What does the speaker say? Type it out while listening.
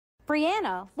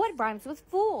Brianna, what rhymes with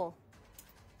fool?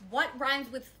 What rhymes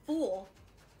with fool?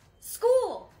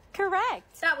 School!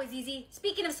 Correct. That was easy.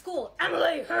 Speaking of school,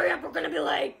 Emily, hurry up, we're gonna be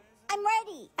late. I'm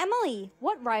ready. Emily,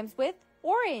 what rhymes with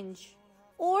orange?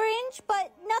 Orange,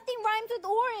 but nothing rhymes with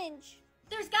orange.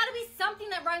 There's gotta be something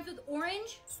that rhymes with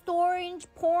orange. Storange,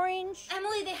 porange,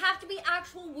 Emily, they have to be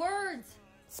actual words.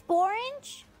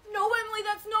 sporange. No, Emily,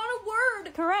 that's not a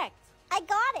word. Correct. I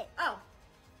got it. Oh,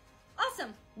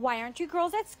 awesome. Why aren't you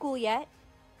girls at school yet?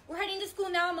 We're heading to school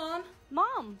now, Mom.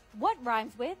 Mom, what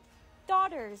rhymes with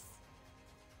daughters?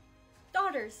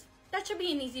 Daughters. That should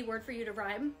be an easy word for you to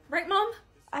rhyme. Right, Mom?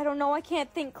 I don't know, I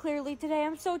can't think clearly today.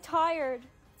 I'm so tired.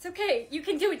 It's okay. You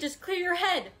can do it. Just clear your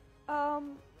head.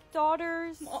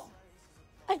 Daughters. Mom.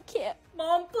 I can't.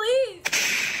 Mom, please.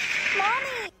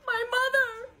 Mommy! My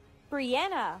mother.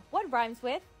 Brianna, what rhymes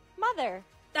with mother?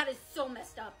 That is so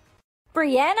messed up.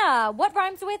 Brianna, what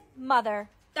rhymes with mother?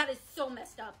 That is so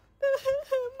messed up.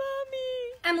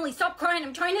 Mommy. Emily, stop crying.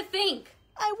 I'm trying to think.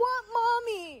 I want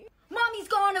mommy. Mommy's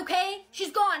gone, okay?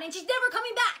 She's gone, and she's never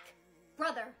coming back.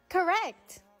 Brother.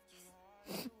 Correct.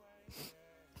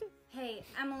 Hey,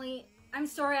 Emily, I'm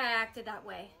sorry I acted that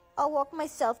way. I'll walk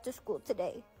myself to school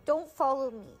today. Don't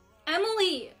follow me.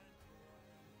 Emily!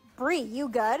 Bree, you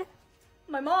good?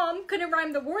 My mom couldn't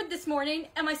rhyme the word this morning,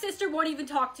 and my sister won't even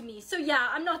talk to me. So yeah,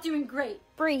 I'm not doing great.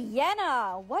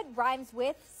 Brianna, what rhymes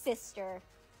with sister?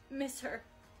 Miss her.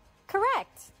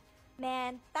 Correct.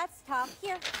 Man, that's tough.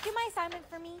 Here, do my assignment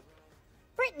for me.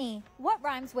 Brittany, what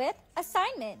rhymes with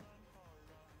assignment?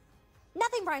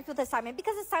 Nothing rhymes with assignment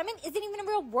because assignment isn't even a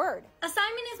real word.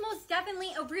 Assignment is most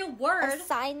definitely a real word.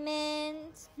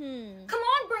 Assignment. Come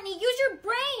on, Brittany, use your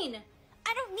brain.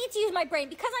 I don't need to use my brain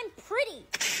because I'm pretty.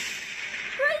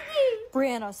 Brittany!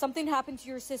 Brianna, something happened to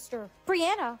your sister.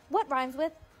 Brianna, what rhymes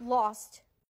with lost?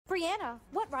 Brianna,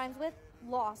 what rhymes with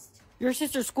lost? Your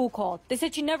sister's school called. They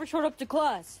said she never showed up to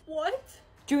class. What?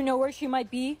 Do you know where she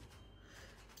might be?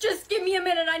 Just give me a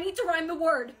minute. I need to rhyme the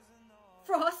word.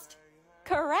 Frost.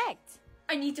 Correct.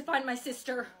 I need to find my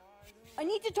sister. I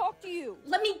need to talk to you.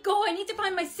 Let me go. I need to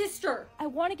find my sister. I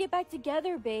want to get back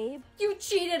together, babe. You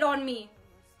cheated on me.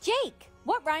 Jake,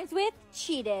 what rhymes with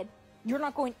cheated? You're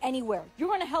not going anywhere. You're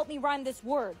going to help me rhyme this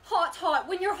word. Hot, hot.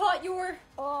 When you're hot, you're...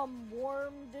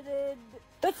 Warm-did.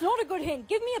 That's not a good hint.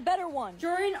 Give me a better one.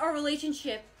 During our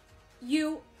relationship,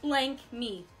 you blank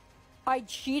me. I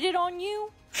cheated on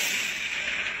you?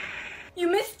 You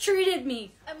mistreated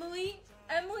me. Emily,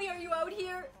 are you out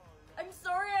here? I'm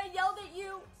sorry I yelled at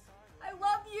you. I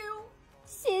love you.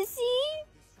 Sissy?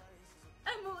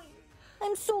 Emily.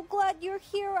 I'm so glad you're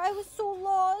here. I was so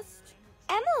lost.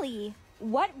 Emily,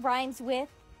 what rhymes with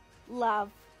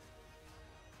love?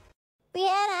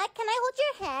 Brianna, can I hold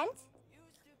your hand?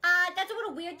 That's a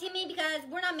little weird to me because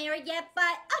we're not married yet, but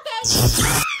okay.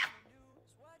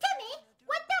 Timmy,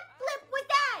 what the flip was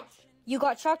that? You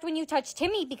got shocked when you touched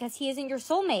Timmy because he isn't your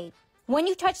soulmate. When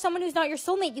you touch someone who's not your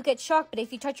soulmate, you get shocked, but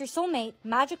if you touch your soulmate,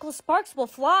 magical sparks will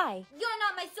fly. You're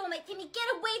not my soulmate, Timmy.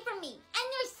 Get away from me.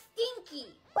 And you're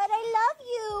stinky. But I love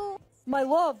you. My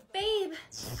love. Babe.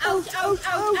 Ouch, ouch,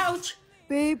 ouch, ouch.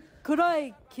 Babe, could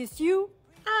I kiss you?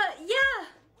 Yeah.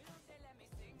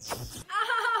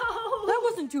 Ow. That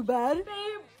wasn't too bad.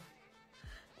 Babe.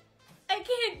 I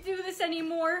can't do this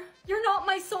anymore. You're not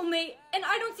my soulmate, and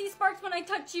I don't see sparks when I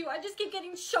touch you. I just keep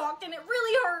getting shocked, and it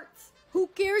really hurts. Who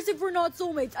cares if we're not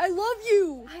soulmates? I love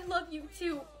you. I love you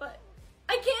too, but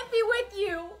I can't be with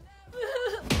you.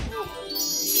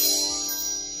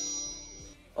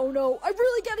 Oh no, I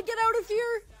really gotta get out of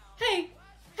here. Hey,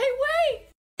 wait!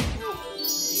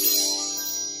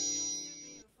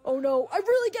 Oh no, I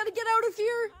really gotta get out of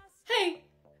here. Hey,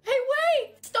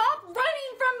 wait! Stop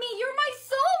running from me! You're my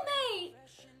soulmate!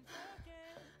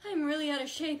 I'm really out of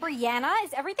shape. Brianna,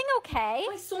 is everything okay?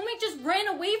 My soulmate just ran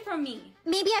away from me.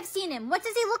 Maybe I've seen him. What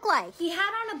does he look like? He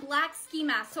had on a black ski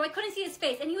mask, so I couldn't see his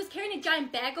face, and he was carrying a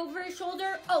giant bag over his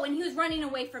shoulder. Oh, and he was running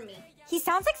away from me. He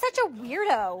sounds like such a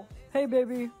weirdo. Hey,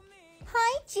 baby.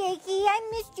 Hi, Jakey. I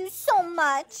missed you so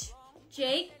much.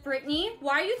 Jake, Brittany,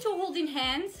 why are you two holding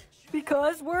hands?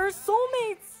 Because we're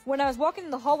soulmates. When I was walking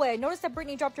in the hallway, I noticed that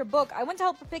Brittany dropped her book. I went to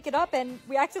help her pick it up, and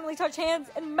we accidentally touched hands,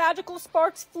 and magical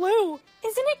sparks flew.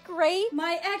 Isn't it great?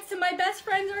 My ex and my best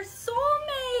friends are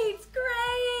soulmates.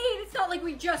 Great. It's not like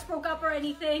we just broke up or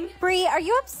anything. Bree, are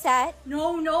you upset?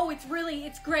 No, it's great.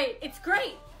 It's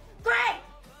great. Great.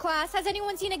 Class, has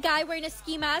anyone seen a guy wearing a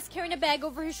ski mask carrying a bag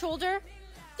over his shoulder?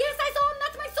 Yes, I saw him.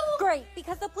 That's my soul. Great,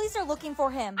 because the police are looking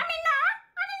for him. I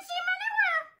didn't see him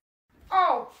anywhere.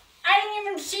 Oh, I didn't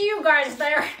even see you guys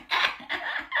there.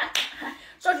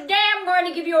 So today I'm going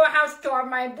to give you a house tour of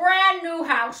my brand new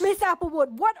house. Miss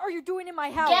Applewood, what are you doing in my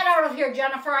house? Get out of here,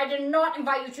 Jennifer. I did not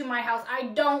invite you to my house. I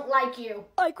don't like you.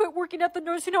 I quit working at the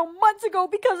nursing home months ago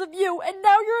because of you, and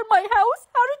now you're in my house?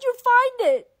 How did you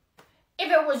find it?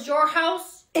 If it was your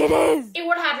house, It is. it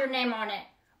would have your name on it.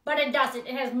 But it doesn't.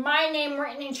 It has my name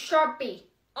written in Sharpie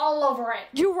all over it.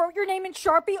 You wrote your name in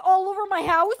Sharpie all over my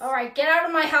house? All right, get out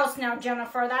of my house now,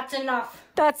 Jennifer. That's enough.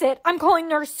 That's it. I'm calling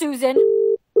Nurse Susan.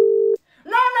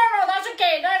 No, that's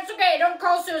okay. That's okay. Don't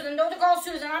call Susan. Don't call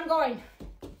Susan. I'm going.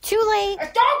 Too late.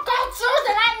 Don't call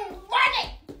Susan. I'm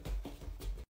running.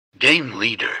 Game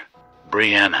leader,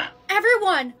 Brianna.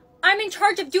 Everyone, I'm in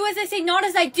charge of do as I say, not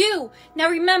as I do. Now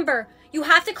remember, you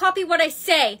have to copy what I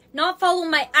say, not follow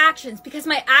my actions, because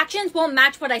my actions won't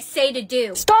match what I say to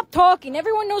do. Stop talking.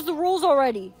 Everyone knows the rules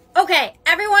already. Okay,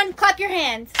 everyone, clap your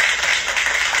hands.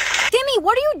 Timmy,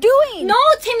 what are you doing? No,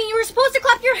 Timmy, you were supposed to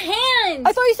clap your hands.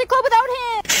 I thought you said clap without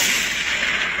hands.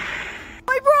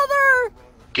 My brother!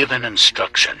 Give an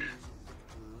instruction.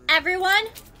 Everyone,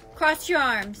 cross your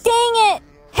arms. Dang it!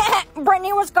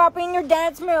 Brittany was copying your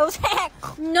dad's moves.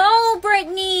 No,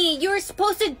 Brittany, you were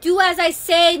supposed to do as I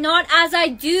say, not as I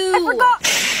do. I forgot.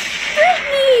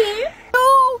 Brittany!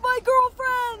 No, my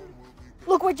girlfriend!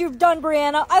 Look what you've done,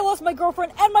 Brianna. I lost my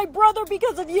girlfriend and my brother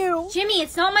because of you. Jimmy,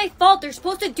 it's not my fault. They're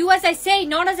supposed to do as I say,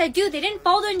 not as I do. They didn't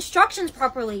follow the instructions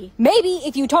properly. Maybe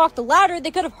if you talked louder, they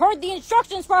could have heard the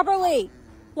instructions properly.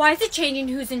 Why is it changing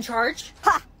who's in charge?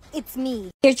 Ha! It's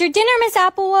me. Here's your dinner, Miss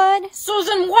Applewood.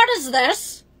 Susan, what is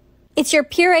this? It's your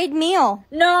pureed meal.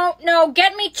 No,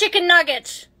 get me chicken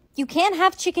nuggets. You can't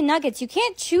have chicken nuggets. You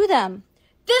can't chew them.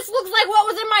 This looks like what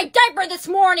was in my diaper this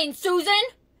morning, Susan.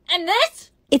 And this?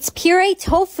 It's puree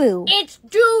tofu. It's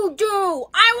doo-doo.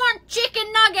 I want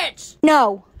chicken nuggets.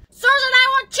 No. Susan, I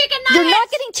want chicken nuggets. You're not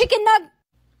getting chicken nuggets.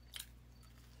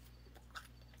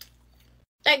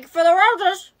 Thank you for the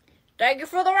roses. Thank you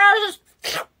for the roses.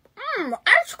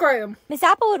 Ice cream. Miss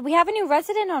Applewood, we have a new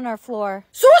resident on our floor.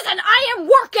 Susan, I am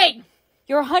working.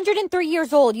 You're 103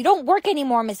 years old. You don't work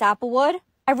anymore, Miss Applewood.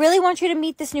 I really want you to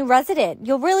meet this new resident.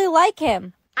 You'll really like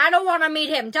him. I don't want to meet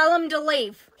him. Tell him to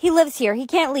leave. He lives here. He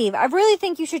can't leave. I really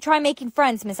think you should try making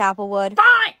friends, Miss Applewood.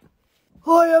 Fine.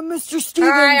 Hi, I'm Mr.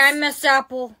 Stevens. Hi, I'm Miss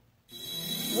Apple.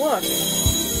 What?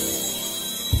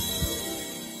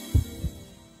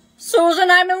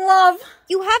 Susan, I'm in love.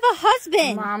 You have a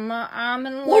husband. Mama, I'm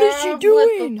in love. What is she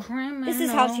doing? With the criminal. This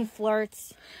is how she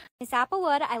flirts. Miss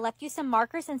Applewood, I left you some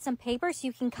markers and some paper so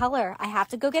you can color. I have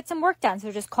to go get some work done, so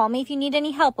just call me if you need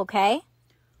any help, okay?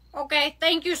 Okay,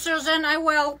 thank you, Susan. I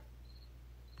will.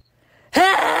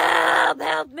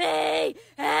 Help me!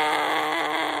 Help!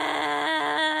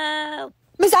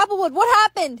 Miss Applewood, what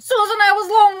happened? Susan, I was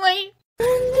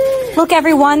lonely. Look,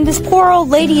 everyone, this poor old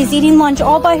lady is eating lunch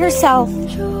all by herself.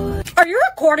 Are you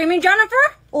recording me,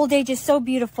 Jennifer? Old age is so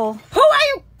beautiful. Who are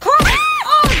you calling?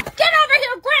 Oh, get over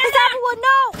here, Grandma! Miss Applewood,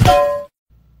 no!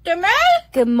 To me?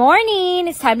 Good morning.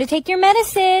 It's time to take your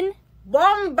medicine.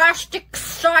 Bombastic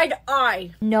side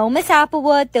eye. No, Miss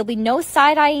Applewood, there'll be no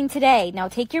side-eyeing today. Now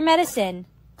take your medicine.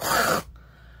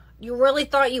 You really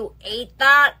thought you ate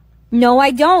that? No,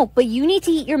 I don't, but you need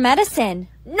to eat your medicine.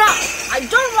 No, I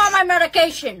don't want my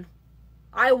medication.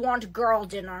 I want girl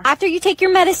dinner. After you take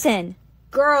your medicine.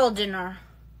 Girl dinner.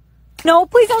 No,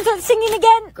 please don't start singing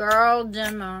again. Girl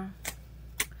dinner.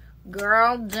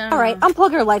 Girl dinner. All right,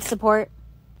 unplug your life support.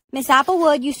 Miss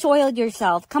Applewood, you soiled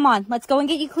yourself. Come on, let's go and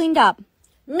get you cleaned up.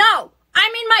 No,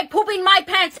 I'm in my pooping my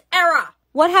pants era.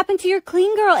 What happened to your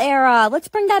clean girl era? Let's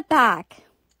bring that back.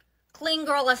 Clean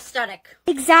girl aesthetic.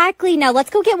 Exactly. Now let's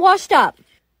go get washed up.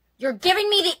 You're giving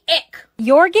me the ick.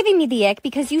 You're giving me the ick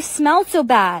because you smell so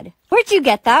bad. Where'd you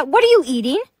get that? What are you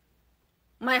eating?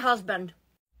 My husband.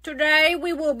 Today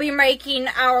we will be making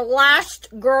our last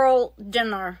girl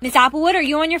dinner. Miss Applewood, are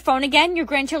you on your phone again? Your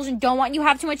grandchildren don't want you to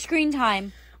have too much screen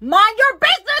time. Mind your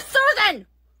business, Susan!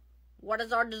 What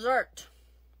is our dessert?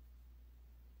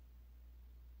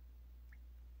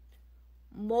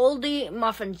 Moldy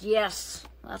muffins. Yes,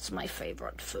 that's my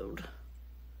favorite food.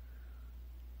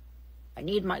 I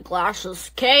need my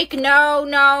glasses. Cake?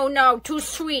 No. Too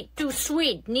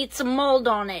sweet. Need some mold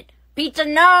on it. Pizza?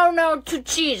 No. Too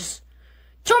cheese.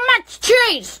 Too much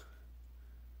cheese!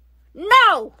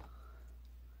 No!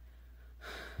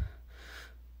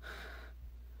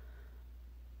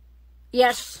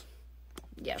 Yes.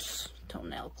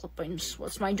 Toenail clippings.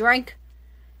 What's my drink?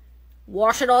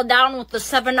 Wash it all down with the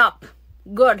 7-Up.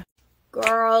 Good.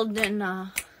 Girl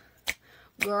dinner.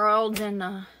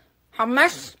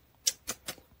 Hummus?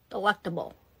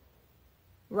 Delectable.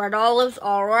 Red olives,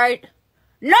 alright.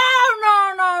 No!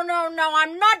 no.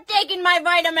 I'm not taking my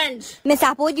vitamins. Miss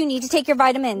Applewood, you need to take your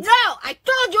vitamins. No, I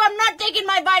told you I'm not taking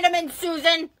my vitamins,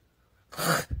 Susan.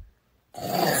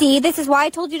 See, this is why I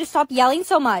told you to stop yelling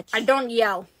so much. I don't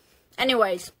yell.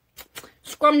 Anyways,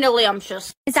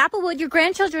 scrumdiddlyumptious. Miss Applewood, your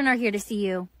grandchildren are here to see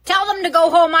you. Tell them to go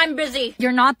home. I'm busy.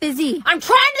 You're not busy. I'm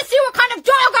trying to see what kind of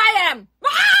dog I am.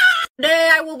 Today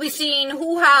I will be seeing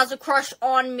who has a crush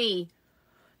on me.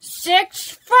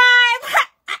 6'5".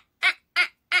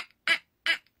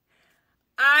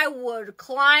 I would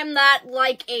climb that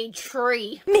like a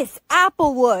tree. Miss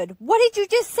Applewood, what did you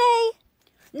just say?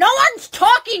 No one's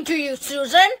talking to you,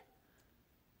 Susan.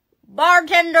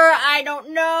 Bartender, I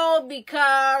don't know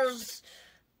because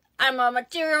I'm a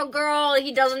material girl.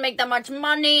 He doesn't make that much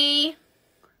money.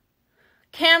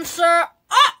 Cancer,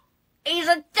 he's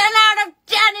a 10 out of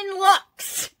 10 in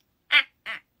looks.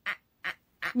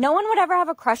 No one would ever have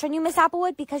a crush on you, Miss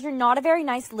Applewood, because you're not a very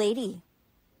nice lady.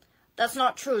 That's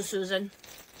not true, Susan.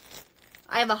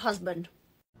 I have a husband.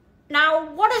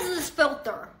 Now, what is this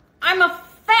filter? I'm a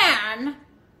fan.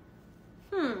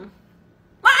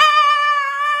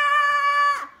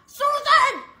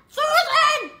 Susan!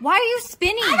 Susan! Why are you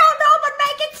spinning? I don't know, but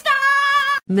make it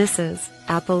stop! Mrs.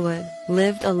 Applewood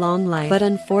lived a long life, but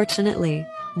unfortunately,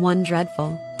 one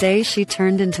dreadful day she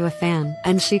turned into a fan,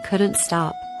 and she couldn't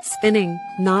stop spinning.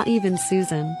 Not even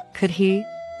Susan could pee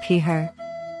her.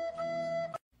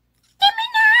 Give me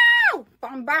now!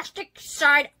 Bombastic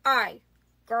side eye.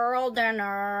 Girl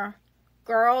dinner,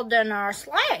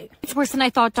 slay. It's worse than I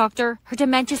thought, Doctor. Her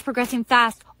dementia's progressing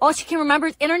fast. All she can remember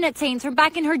is internet sayings from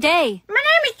back in her day. My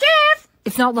name is Jeff.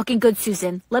 It's not looking good,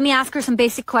 Susan. Let me ask her some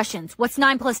basic questions. What's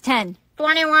 9 plus 10?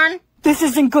 21. This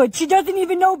isn't good. She doesn't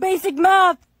even know basic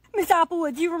math. Miss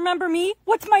Applewood, do you remember me?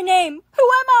 What's my name? Who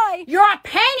am I? You're a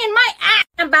pain in my ass.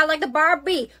 I'm bad like the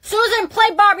Barbie. Susan,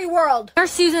 play Barbie World.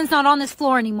 Nurse Susan's not on this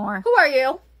floor anymore. Who are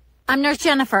you? I'm Nurse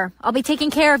Jennifer. I'll be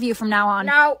taking care of you from now on.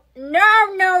 No.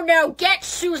 Get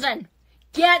Susan.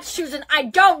 Get Susan. I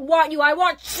don't want you. I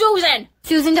want Susan.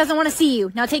 Susan doesn't want to see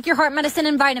you. Now take your heart medicine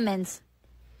and vitamins.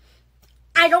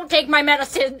 I don't take my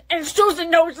medicine, and Susan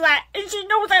knows that, and she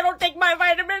knows I don't take my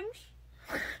vitamins.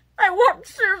 I want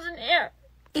Susan here.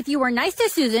 If you were nice to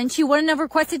Susan, she wouldn't have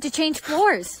requested to change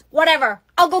floors. Whatever.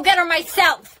 I'll go get her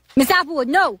myself. Miss Applewood,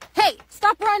 no. Hey,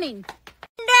 stop running.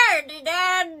 Dirty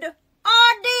Dad.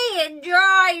 Oh,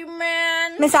 enjoy,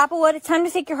 man. Miss Applewood, it's time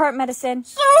to take your heart medicine.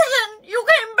 Susan, you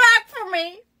came back for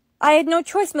me. I had no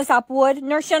choice, Miss Applewood.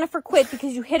 Nurse Jennifer quit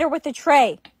because you hit her with a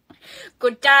tray.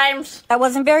 Good times. That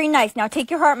wasn't very nice. Now take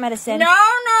your heart medicine. No.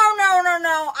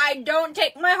 I don't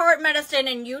take my heart medicine,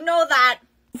 and you know that.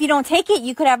 If you don't take it,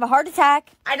 you could have a heart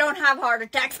attack. I don't have heart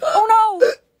attacks. Oh, no.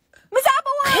 Miss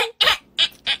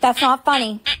Applewood. That's not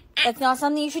funny. That's not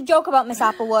something you should joke about, Miss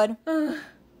Applewood.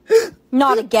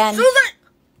 Not again. Susan!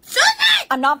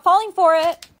 I'm not falling for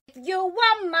it. If you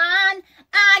want mine,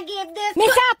 I give this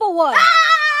Miss to... Applewood! Ah!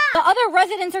 The other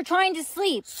residents are trying to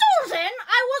sleep. Susan,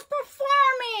 I was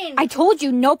performing! I told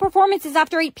you, no performances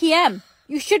after 8 p.m.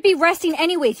 You should be resting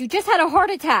anyways. You just had a heart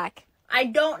attack. I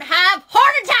don't have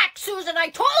heart attacks, Susan, I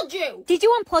told you! Did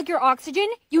you unplug your oxygen?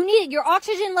 You need it. Your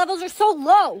oxygen levels are so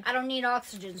low. I don't need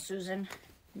oxygen, Susan.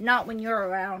 Not when you're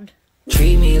around.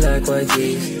 Treat me like white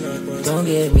teeth, don't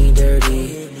get me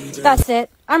dirty. That's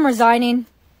it. I'm resigning.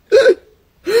 I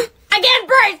can't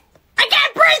breathe,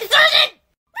 Susan!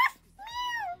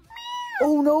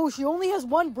 Oh no, she only has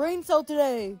one brain cell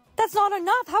today. That's not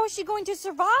enough. How is she going to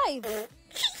survive?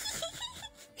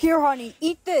 Here, honey,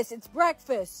 eat this. It's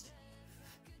breakfast.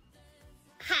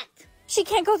 Hot. She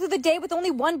can't go through the day with only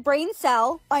one brain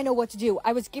cell. I know what to do.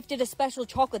 I was gifted a special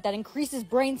chocolate that increases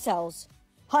brain cells.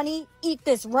 Honey, eat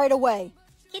this right away.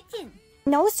 Kitchen.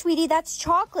 No, sweetie, that's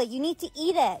chocolate. You need to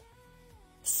eat it.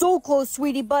 So close,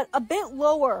 sweetie, but a bit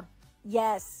lower.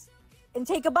 Yes. And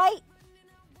take a bite.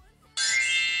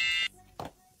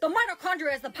 The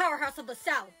mitochondria is the powerhouse of the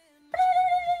cell.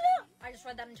 I just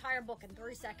read that entire book in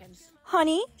 3 seconds.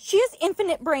 Honey, she has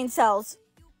infinite brain cells.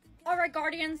 Alright,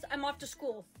 Guardians, I'm off to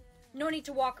school. No need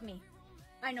to walk me.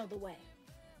 I know the way.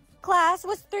 Class,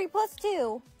 what's 3 plus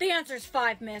 2? The answer's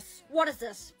 5, miss. What is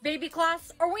this? Baby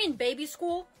class? Are we in baby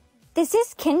school? This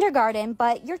is kindergarten,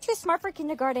 but you're too smart for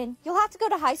kindergarten. You'll have to go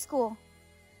to high school.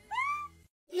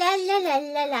 La la la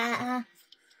la la.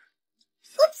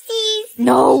 Oopsies.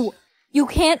 No! You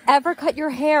can't ever cut your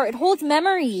hair. It holds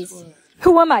memories.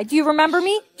 Who am I? Do you remember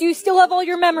me? Do you still have all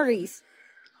your memories?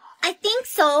 I think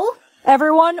so.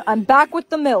 Everyone, I'm back with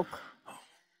the milk.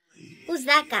 Who's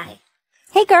that guy?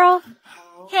 Hey, girl.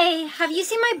 Hey, have you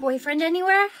seen my boyfriend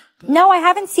anywhere? No, I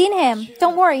haven't seen him.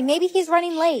 Don't worry. Maybe he's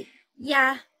running late.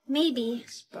 Yeah, maybe.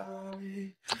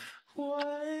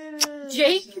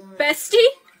 Jake, bestie?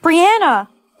 Brianna!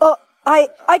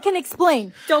 I can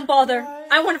explain. Don't bother.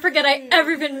 I want to forget I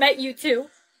ever even met you two.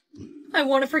 I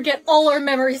want to forget all our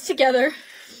memories together.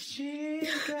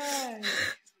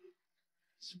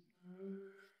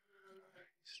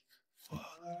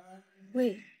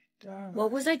 Wait,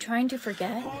 what was I trying to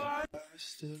forget?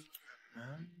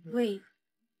 Wait,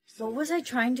 what was I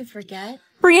trying to forget?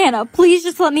 Brianna, please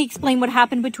just let me explain what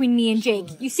happened between me and Jake.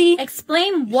 You see?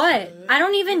 Explain what? I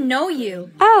don't even know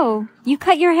you. Oh, you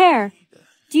cut your hair.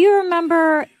 Do you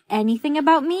remember anything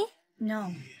about me?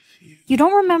 No. You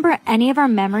don't remember any of our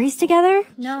memories together?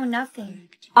 No, nothing.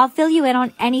 I'll fill you in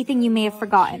on anything you may have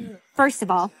forgotten. First of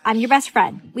all, I'm your best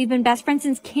friend. We've been best friends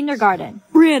since kindergarten.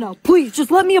 Brianna, please,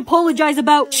 just let me apologize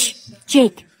about... Shh!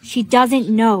 Jake, she doesn't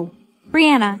know.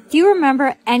 Brianna, do you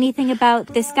remember anything about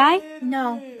this guy?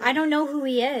 No, I don't know who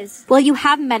he is. Well, you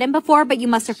have met him before, but you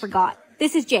must have forgot.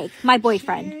 This is Jake, my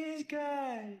boyfriend.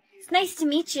 It's nice to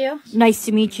meet you. Nice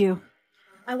to meet you.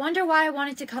 I wonder why I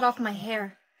wanted to cut off my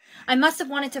hair. I must have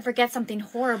wanted to forget something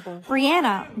horrible.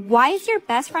 Brianna, why is your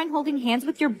best friend holding hands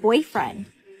with your boyfriend?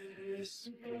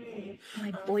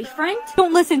 My boyfriend?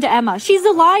 Don't listen to Emma. She's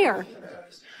a liar.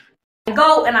 I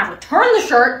go and I return the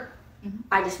shirt.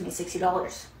 I just made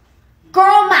 $60.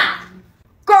 Girl math!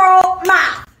 Girl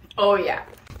math! Oh, yeah.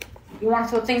 You want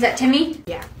to throw things at Timmy?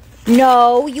 Yeah.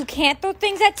 No, you can't throw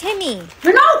things at Timmy.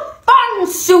 You're no fun,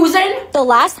 Susan! The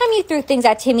last time you threw things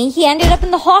at Timmy, he ended up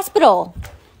in the hospital.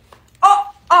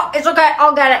 Oh, it's okay.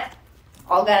 I'll get it.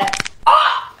 I'll get it.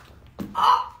 Oh,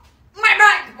 my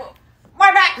back. My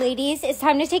back. Ladies, it's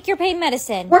time to take your pain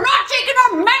medicine. We're not taking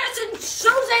our medicine,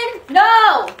 Susan.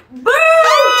 No. Boo!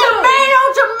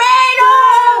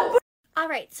 Tomato. All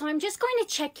right, so I'm just going to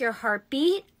check your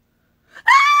heartbeat.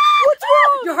 What's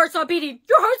wrong? Your heart's not beating.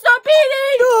 Your heart's not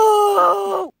beating.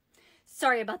 No!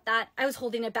 Sorry about that. I was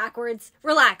holding it backwards.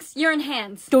 Relax. You're in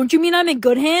hands. Don't you mean I'm in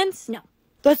good hands? No.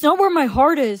 That's not where my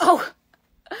heart is. Oh,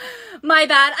 my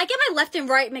bad. I get my left and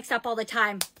right mixed up all the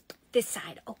time. This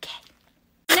side. Okay.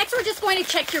 Next, we're just going to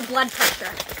check your blood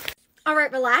pressure. All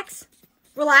right, relax.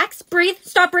 Relax. Breathe.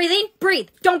 Stop breathing. Breathe.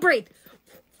 Don't breathe.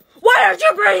 Why aren't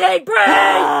you breathing?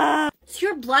 Breathe! So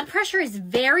your blood pressure is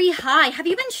very high. Have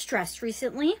you been stressed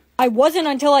recently? I wasn't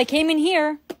until I came in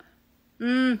here.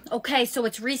 Okay, so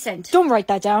it's recent. Don't write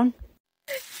that down.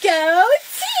 Go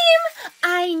team!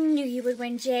 I knew you would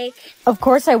win, Jake. Of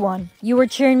course I won. You were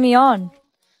cheering me on.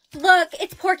 Look,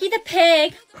 it's Porky the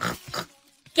pig.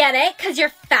 Get it? 'Cause you're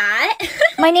fat?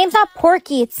 My name's not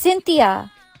Porky, it's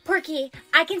Cynthia. Porky,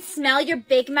 I can smell your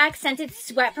Big Mac scented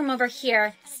sweat from over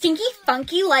here. Stinky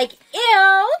funky like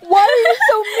ew. Why are you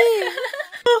so mean?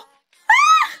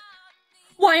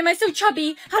 Why am I so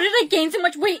chubby? How did I gain so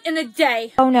much weight in a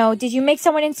day? Oh no, did you make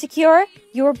someone insecure?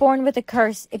 You were born with a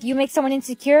curse. If you make someone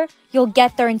insecure, you'll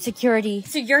get their insecurity.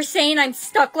 So you're saying I'm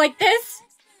stuck like this?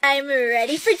 I'm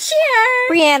ready for cheer.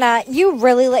 Brianna, you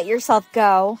really let yourself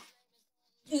go.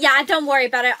 Yeah, don't worry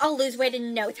about it. I'll lose weight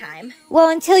in no time. Well,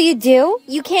 until you do,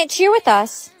 you can't cheer with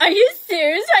us. Are you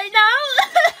serious right now?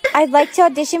 I'd like to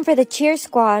audition for the cheer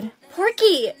squad.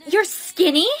 Porky, you're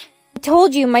skinny? I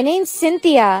told you, my name's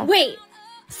Cynthia. Wait,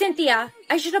 Cynthia,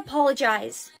 I should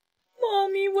apologize.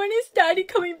 Mommy, when is Daddy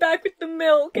coming back with the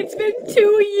milk? It's been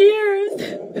 2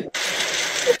 years.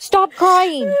 Stop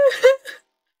crying.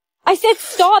 I said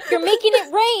stop, you're making it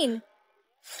rain.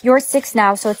 You're 6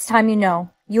 now, so it's time you know.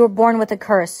 You were born with a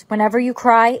curse. Whenever you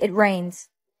cry, it rains.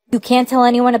 You can't tell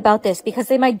anyone about this because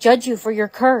they might judge you for your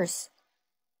curse.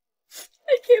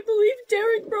 I can't believe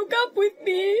Derek broke up with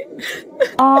me.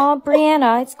 Aw,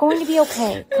 Brianna, it's going to be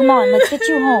okay. Come on, let's get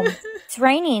you home. It's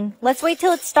raining. Let's wait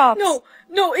till it stops. No,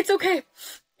 it's okay.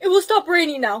 It will stop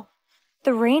raining now.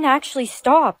 The rain actually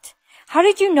stopped. How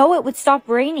did you know it would stop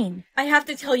raining? I have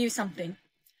to tell you something.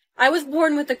 I was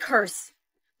born with a curse.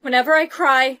 Whenever I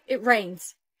cry, it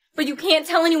rains. But you can't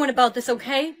tell anyone about this,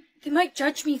 okay? They might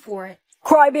judge me for it.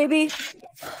 Cry, baby.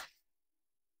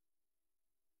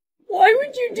 Why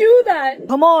would you do that?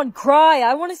 Come on, cry.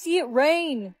 I want to see it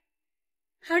rain.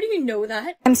 How do you know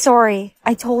that? I'm sorry.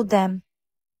 I told them.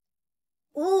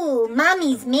 Ooh,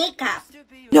 mommy's makeup.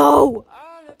 No!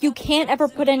 You can't ever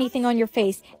put anything on your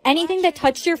face. Anything that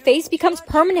touched your face becomes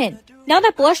permanent. Now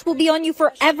that blush will be on you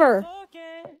forever.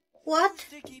 What?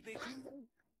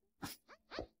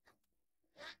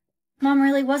 Mom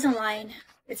really wasn't lying.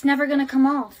 It's never gonna come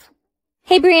off.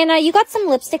 Hey, Brianna, you got some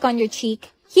lipstick on your cheek.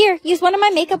 Here, use one of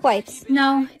my makeup wipes.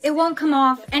 No, it won't come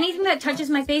off. Anything that touches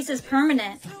my face is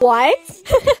permanent. What?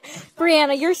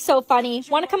 Brianna, you're so funny.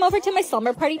 Want to come over to my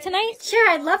slumber party tonight? Sure,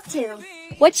 I'd love to.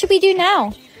 What should we do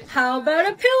now? How about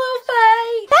a pillow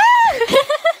fight?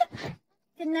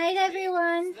 Good night,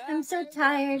 everyone. I'm so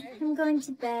tired. I'm going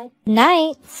to bed.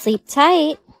 Night. Sleep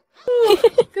tight.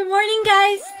 Good morning,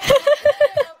 guys.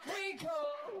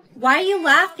 Why are you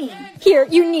laughing? Here,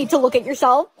 you need to look at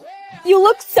yourself. You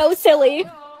look so silly.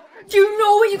 Do you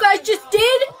know what you guys just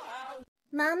did?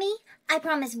 Mommy, I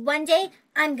promise one day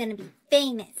I'm gonna be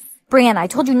famous. Brianna, I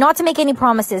told you not to make any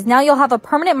promises. Now you'll have a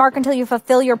permanent mark until you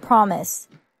fulfill your promise.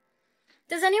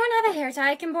 Does anyone have a hair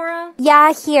tie I can borrow?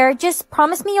 Yeah, here. Just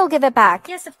promise me you'll give it back.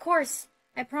 Yes, of course.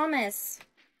 I promise.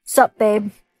 Sup,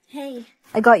 babe? Hey.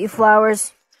 I got you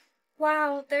flowers.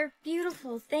 Wow, they're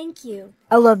beautiful. Thank you.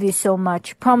 I love you so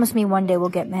much. Promise me one day we'll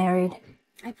get married.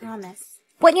 I promise.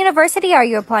 What university are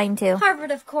you applying to?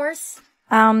 Harvard, of course.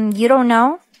 You don't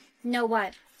know? Know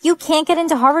what? You can't get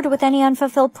into Harvard with any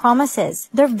unfulfilled promises.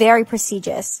 They're very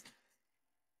prestigious.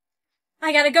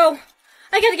 I gotta go.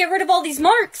 I gotta get rid of all these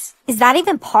marks. Is that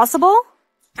even possible?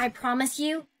 I promise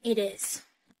you, it is.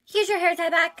 Here's your hair tie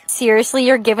back. Seriously,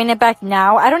 you're giving it back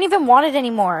now? I don't even want it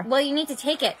anymore. Well, you need to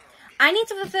take it. I need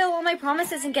to fulfill all my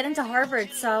promises and get into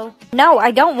Harvard, so... No,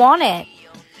 I don't want it.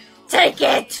 Take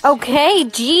it! Okay,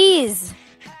 jeez.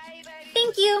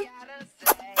 Thank you.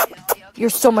 You're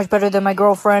so much better than my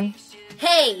girlfriend.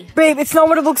 Hey! Babe, it's not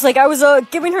what it looks like. I was,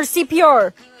 giving her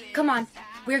CPR. Come on.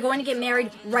 We're going to get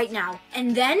married right now.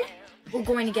 And then, we're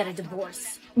going to get a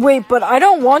divorce. Wait, but I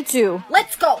don't want to.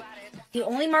 Let's go! The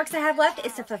only marks I have left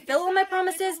is to fulfill all my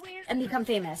promises and become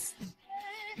famous.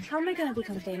 How am I gonna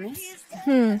become famous?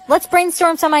 Let's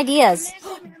brainstorm some ideas.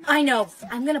 I know.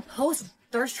 I'm gonna post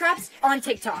thirst traps on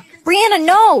TikTok. Brianna,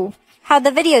 no! How'd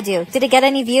the video do? Did it get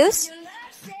any views?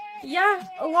 Yeah,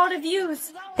 a lot of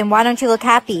views. Then why don't you look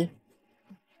happy?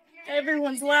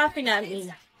 Everyone's laughing at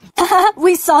me.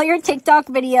 We saw your TikTok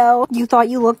video. You thought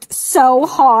you looked so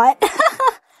hot.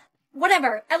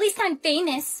 Whatever. At least I'm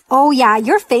famous. Oh yeah,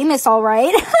 you're famous,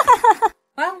 alright.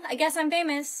 Well, I guess I'm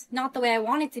famous. Not the way I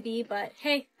want it to be, but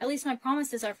hey, at least my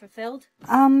promises are fulfilled.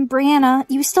 Brianna,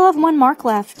 you still have one mark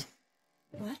left.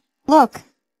 What? Look.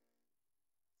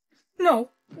 No.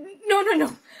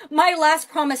 No. My last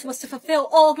promise was to fulfill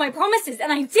all of my promises,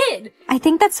 and I did! I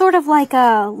think that's sort of like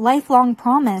a lifelong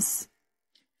promise.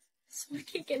 So I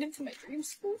can get into my dream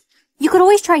school? You could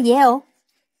always try Yale.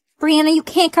 Brianna, you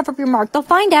can't cover up your mark. They'll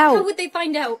find out. How would they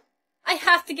find out? I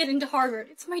have to get into Harvard.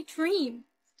 It's my dream.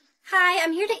 Hi,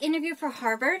 I'm here to interview for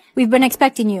Harvard. We've been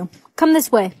expecting you. Come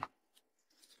this way.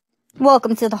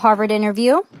 Welcome to the Harvard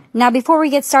interview. Now, before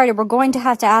we get started, we're going to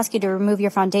have to ask you to remove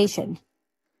your foundation.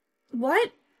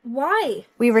 What? Why?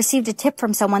 We received a tip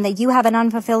from someone that you have an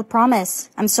unfulfilled promise.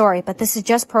 I'm sorry, but this is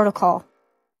just protocol.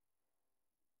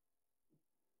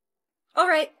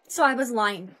 Alright, so I was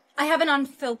lying. I have an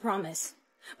unfulfilled promise.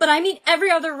 But I meet every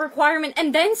other requirement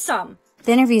and then some.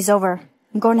 The interview's over.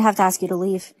 I'm going to have to ask you to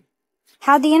leave.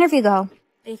 How'd the interview go?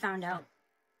 They found out.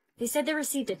 They said they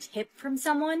received a tip from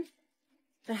someone.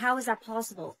 But how is that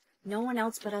possible? No one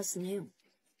else but us knew.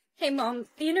 Hey, Mom,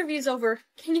 the interview's over.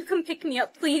 Can you come pick me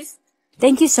up, please?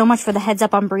 Thank you so much for the heads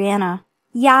up on Brianna.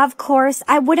 Yeah, of course.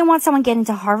 I wouldn't want someone getting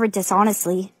to Harvard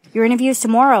dishonestly. Your interview's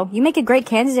tomorrow. You make a great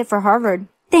candidate for Harvard.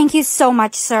 Thank you so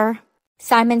much, sir.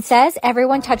 Simon says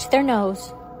everyone touch their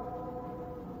nose.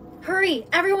 Hurry!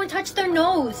 Everyone touch their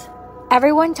nose!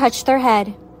 Everyone touch their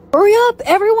head. Hurry up!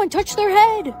 Everyone touch their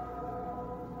head!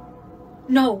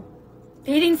 No.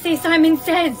 They didn't say Simon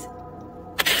says.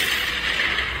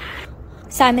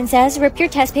 Simon says rip your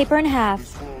test paper in half.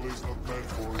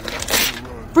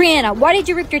 Brianna, why did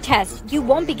you rip your test? You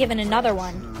won't be given another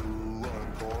one.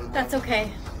 That's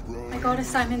okay. I go to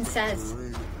Simon says.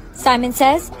 Simon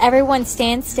says everyone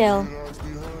stand still.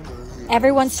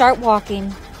 Everyone start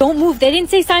walking. Don't move. They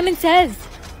didn't say Simon says.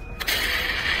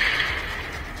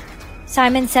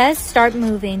 Simon says start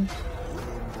moving.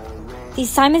 These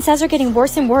Simon says are getting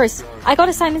worse and worse. I got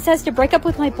a Simon says to break up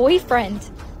with my boyfriend.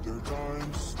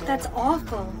 That's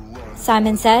awful.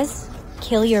 Simon says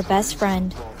kill your best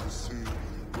friend.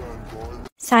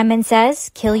 Simon says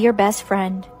kill your best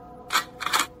friend.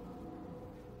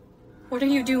 What are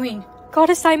you doing? Got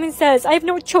a Simon says. I have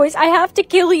no choice. I have to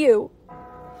kill you.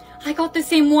 I got the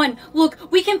same one.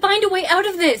 Look, we can find a way out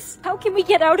of this. How can we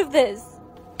get out of this?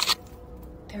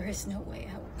 There is no way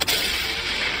out.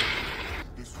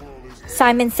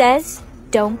 Simon says,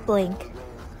 don't blink.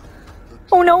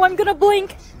 Oh no, I'm gonna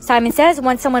blink. Simon says,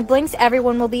 once someone blinks,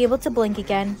 everyone will be able to blink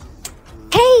again.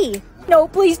 Hey! No,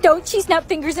 please don't. She snapped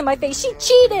fingers in my face. She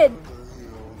cheated.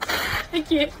 I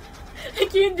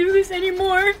can't do this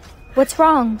anymore. What's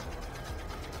wrong?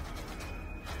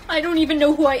 I don't even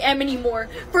know who I am anymore.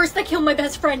 First I kill my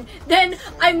best friend, then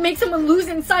I make someone lose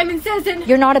and Simon says and...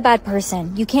 You're not a bad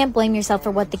person. You can't blame yourself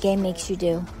for what the game makes you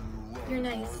do. You're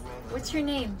nice. What's your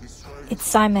name? It's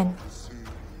Simon.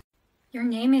 Your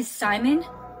name is Simon?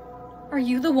 Are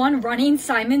you the one running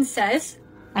Simon Says?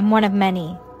 I'm one of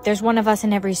many. There's one of us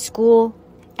in every school,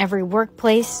 every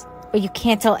workplace, but you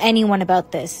can't tell anyone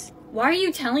about this. Why are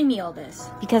you telling me all this?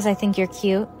 Because I think you're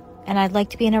cute, and I'd like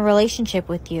to be in a relationship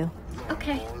with you.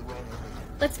 Okay.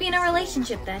 Let's be in a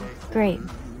relationship then. Great.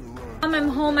 Mom, I'm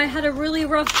home. I had a really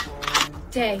rough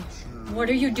day. What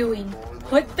are you doing?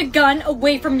 Put the gun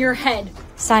away from your head.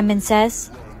 Simon Says,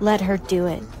 let her do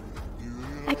it.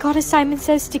 I got a Simon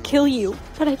Says to kill you,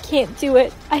 but I can't do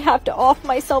it. I have to off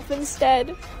myself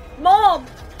instead. Mom!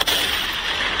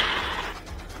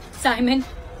 Simon,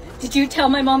 did you tell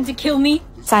my mom to kill me?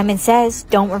 Simon Says,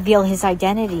 don't reveal his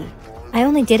identity. I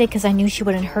only did it because I knew she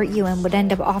wouldn't hurt you and would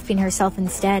end up offing herself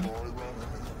instead.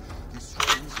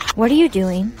 What are you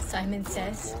doing? Simon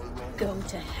Says, go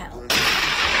to hell.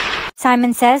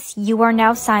 Simon Says, you are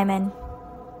now Simon.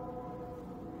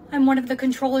 I'm one of the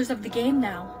controllers of the game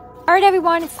now. Alright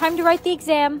everyone, it's time to write the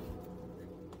exam.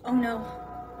 Oh no,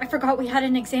 I forgot we had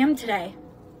an exam today.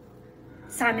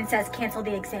 Simon Says cancel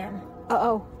the exam.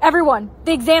 Uh-oh. Everyone,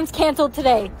 the exam's canceled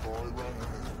today.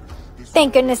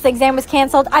 Thank goodness the exam was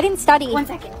canceled. I didn't study. 1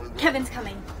 second, Kevin's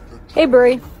coming. Hey,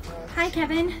 Brie. Hi,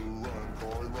 Kevin.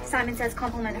 Simon Says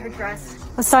compliment her dress.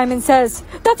 Simon Says,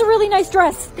 that's a really nice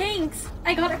dress. Thanks,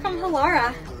 I got it from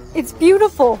Halara. It's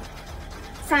beautiful.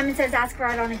 Simon Says ask her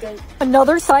out on a date.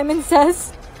 Another Simon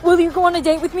Says? Will you go on a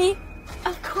date with me?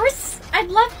 Of course, I'd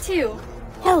love to.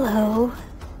 Hello.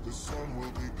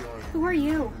 Who are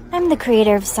you? I'm the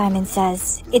creator of Simon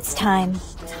Says. It's time.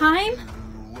 Time?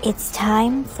 It's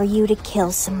time for you to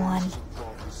kill someone.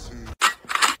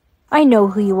 I know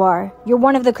who you are. You're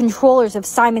one of the controllers of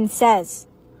Simon Says.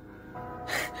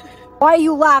 Why are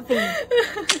you laughing?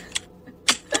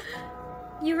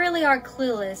 You really are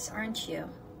clueless, aren't you?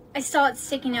 I saw it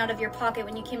sticking out of your pocket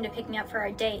when you came to pick me up for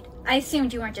our date. I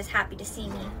assumed you weren't just happy to see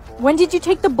me. When did you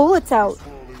take the bullets out?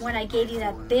 When I gave you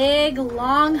that big,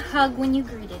 long hug when you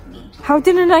greeted me. How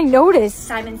didn't I notice?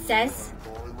 Simon Says,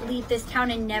 leave this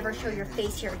town and never show your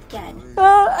face here again.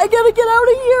 I gotta get out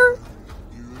of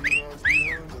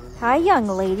here. Hi, young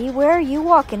lady. Where are you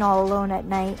walking all alone at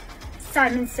night?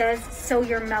 Simon Says, sew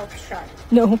your mouth shut.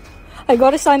 No, I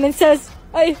got a Simon Says.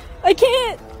 I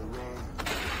can't.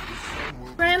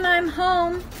 Grandma, I'm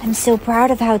home. I'm so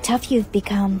proud of how tough you've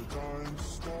become.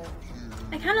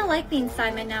 I kind of like being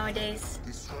Simon nowadays.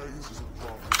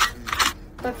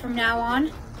 But from now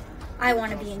on, I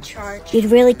want to be in charge.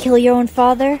 You'd really kill your own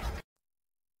father?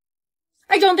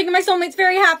 I don't think my soulmate's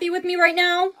very happy with me right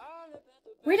now.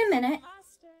 Wait a minute.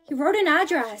 He wrote an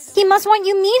address. He must want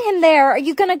you to meet him there. Are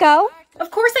you gonna go? Of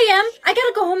course I am. I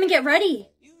gotta go home and get ready.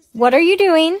 What are you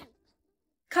doing?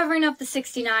 Covering up the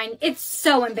 69. It's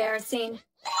so embarrassing.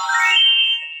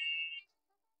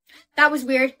 That was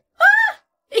weird. Ah!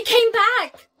 It came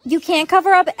back! You can't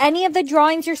cover up any of the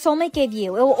drawings your soulmate gave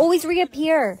you. It will always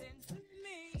reappear.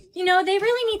 You know, they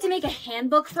really need to make a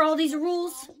handbook for all these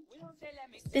rules.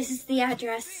 This is the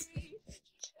address.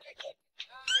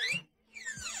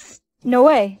 No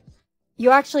way.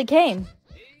 You actually came.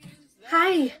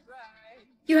 Hi.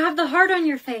 You have the heart on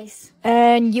your face.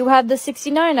 And you have the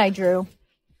 69 I drew.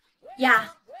 Yeah,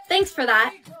 thanks for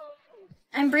that.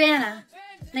 I'm Brianna.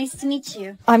 Nice to meet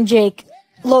you. I'm Jake.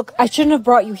 Look, I shouldn't have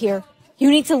brought you here. You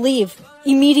need to leave.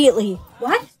 Immediately.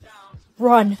 What?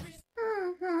 Run.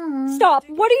 Stop.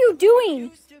 What are you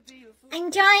doing? I'm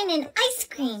drawing an ice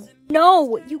cream.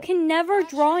 No, you can never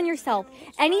draw on yourself.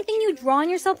 Anything you draw on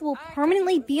yourself will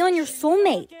permanently be on your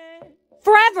soulmate.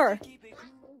 Forever.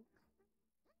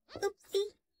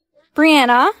 Oopsie.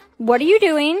 Brianna, what are you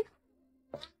doing?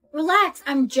 Relax,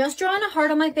 I'm just drawing a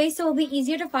heart on my face so it'll be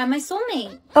easier to find my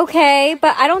soulmate. Okay,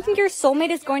 but I don't think your soulmate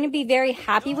is going to be very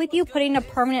happy with you putting a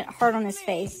permanent heart on his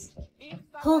face.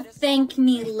 He'll thank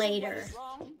me later.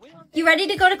 You ready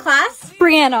to go to class?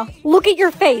 Brianna, look at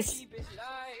your face.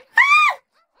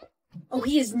 Oh,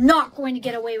 he is not going to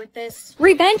get away with this.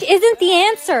 Revenge isn't the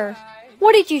answer.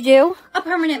 What did you do? A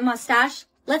permanent mustache.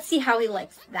 Let's see how he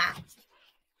likes that.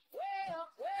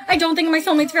 I don't think my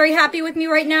soulmate's very happy with me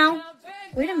right now.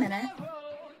 Wait a minute.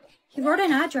 He wrote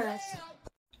an address.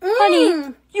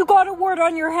 Honey, you got a word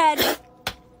on your head.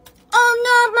 Oh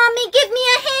no, Mommy, give me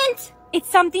a hint. It's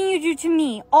something you do to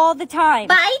me all the time.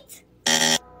 Bite?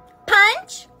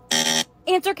 Punch?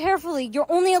 Answer carefully. You're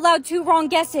only allowed 2 wrong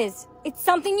guesses. It's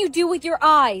something you do with your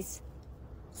eyes.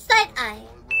 Side eye.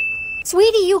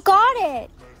 Sweetie, you got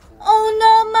it. Oh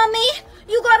no, Mommy,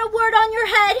 you got a word on your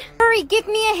head. Hurry, give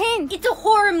me a hint. It's a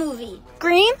horror movie.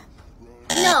 Scream?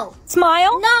 No.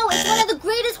 Smile? No, it's one of the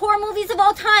greatest horror movies of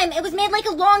all time. It was made like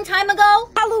a long time ago.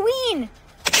 Halloween.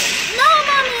 No,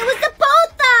 Mommy, it was The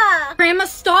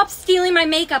stop stealing my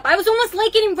makeup. I was almost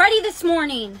late getting ready this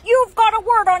morning. You've got a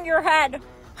word on your head.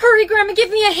 Hurry, Grandma, give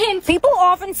me a hint. People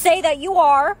often say that you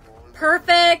are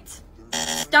Perfect.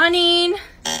 Stunning.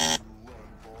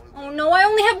 Oh no, I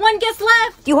only have one guess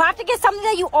left. You have to get something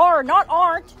that you are, not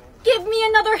aren't. Give me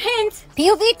another hint.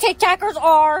 POV tic-tackers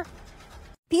are.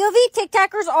 POV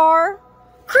tic-tackers are.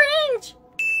 Cringe.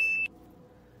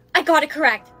 I got it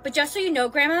correct. But just so you know,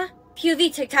 Grandma,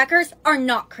 POV tic-tackers are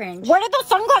not cringe. Where did those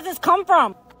sunglasses come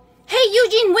from? Hey,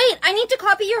 Eugene, wait. I need to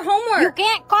copy your homework. You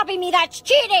can't copy me, that's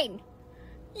cheating.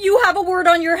 You have a word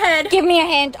on your head. Give me a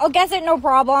hint, I'll guess it, no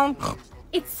problem.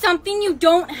 It's something you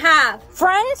don't have.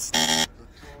 Friends?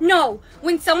 No,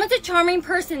 when someone's a charming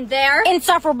person, they're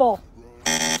Insufferable.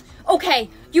 Okay,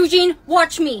 Eugene,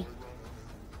 watch me.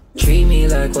 Treat me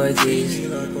like what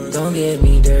is. Don't get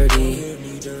me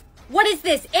dirty. What is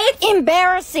this? It's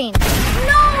Embarrassing.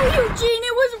 No, Eugene,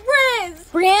 it was Riz.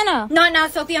 Brianna, Not now,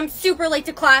 Sophie. I'm super late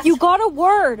to class. you got a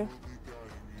word.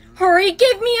 Hurry,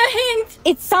 give me a hint.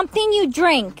 It's something you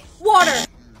drink. Water.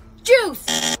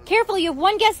 Juice. Careful, you have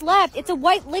one guess left. It's a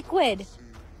white liquid.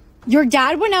 Your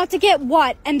dad went out to get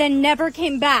what and then never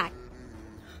came back?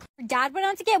 Your dad went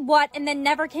out to get what and then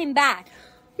never came back?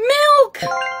 Milk.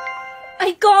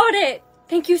 I got it.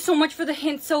 Thank you so much for the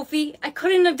hint, Sophie. I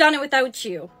couldn't have done it without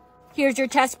you. Here's your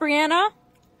test, Brianna.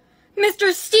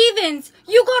 Mr. Stevens,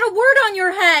 you got a word on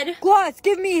your head. Gloss,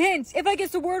 give me hints. If I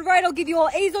guess the word right, I'll give you all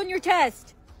A's on your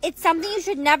test. It's something you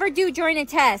should never do during a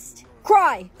test.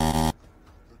 Cry.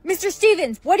 Mr.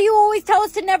 Stevens, what do you always tell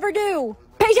us to never do?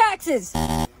 Pay taxes.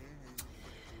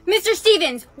 Mr.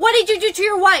 Stevens, what did you do to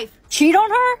your wife? Cheat on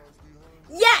her?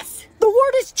 Yes. The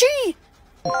word is cheat.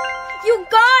 You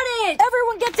got it.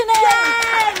 Everyone gets an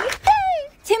A.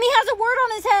 Yay! Timmy has a word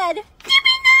on his head.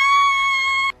 Timmy, no.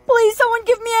 Please, someone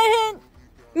give me a hint.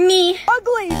 Me.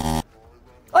 Ugly.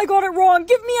 I got it wrong.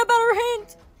 Give me a better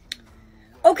hint.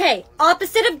 Okay,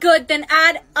 opposite of good, then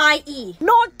add IE.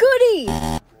 Not goody.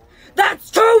 That's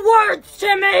 2 words,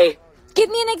 Timmy. Give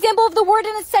me an example of the word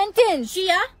in a sentence.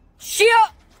 Shia?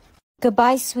 Shia.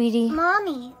 Goodbye, sweetie.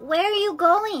 Mommy, where are you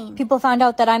going? People found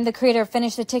out that I'm the creator of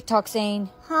Finish the TikTok saying,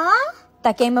 Huh?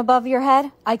 that game above your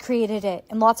head, I created it,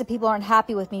 and lots of people aren't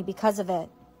happy with me because of it.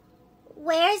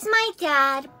 Where's my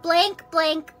dad? Blank,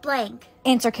 blank, blank.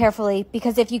 Answer carefully,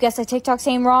 because if you guess a TikTok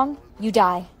saying wrong, you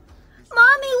die.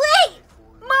 Mommy, wait!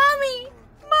 Mommy!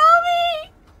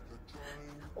 Mommy!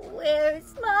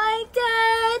 Where's my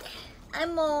dad?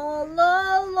 I'm all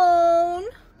alone.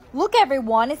 Look,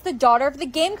 everyone, it's the daughter of the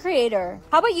game creator.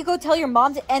 How about you go tell your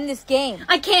mom to end this game?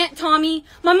 I can't, Tommy.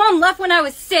 My mom left when I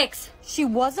was 6. She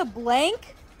was a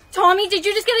blank? Tommy, did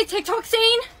you just get a TikTok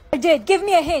saying? I did. Give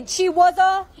me a hint. She was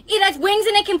a... It has wings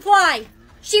and it can fly.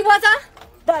 She was a...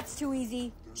 That's too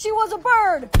easy. She was a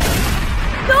bird.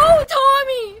 No,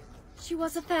 Tommy! She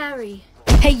was a fairy.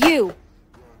 Hey, you.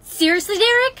 Seriously,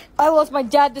 Derek? I lost my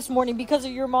dad this morning because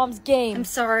of your mom's game. I'm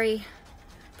sorry.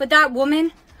 But that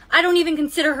woman, I don't even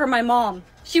consider her my mom.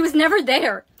 She was never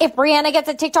there. If Brianna gets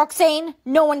a TikTok saying,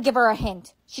 no one give her a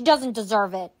hint. She doesn't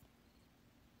deserve it.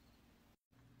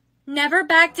 Never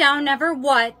back down, never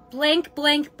what? Blank,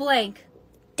 blank, blank.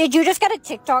 Did you just get a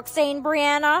TikTok saying,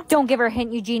 Brianna? Don't give her a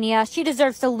hint, Eugenia. She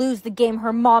deserves to lose the game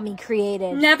her mommy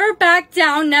created. Never back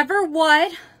down, never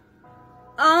what?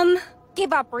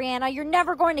 Give up, Brianna. You're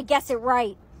never going to guess it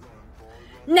right.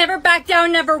 Never back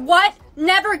down, never what?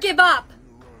 Never give up.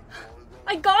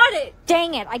 I got it.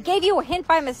 Dang it. I gave you a hint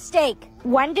by mistake.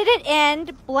 When did it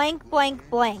end? Blank, blank,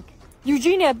 blank.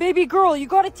 Eugenia, baby girl, you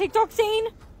got a TikTok saying?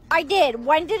 I did.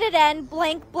 When did it end?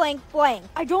 Blank, blank, blank.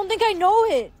 I don't think I know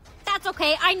it. That's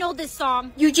okay. I know this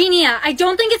song. Eugenia, I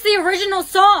don't think it's the original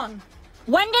song.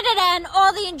 When did it end?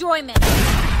 All the enjoyment.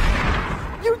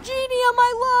 Eugenia,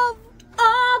 my love.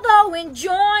 Although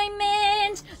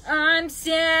enjoyment, I'm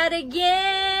sad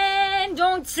again.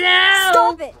 Don't tell.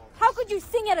 Stop it. How could you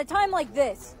sing at a time like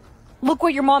this? Look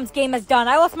what your mom's game has done.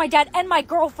 I lost my dad and my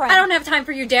girlfriend. I don't have time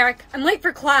for you, Derek. I'm late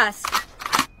for class.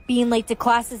 Being late to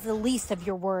class is the least of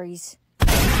your worries.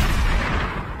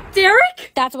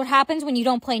 Derek? That's what happens when you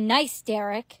don't play nice,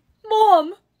 Derek.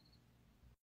 Mom.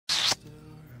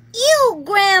 You,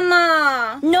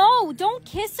 Grandma! No, don't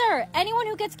kiss her. Anyone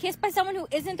who gets kissed by someone who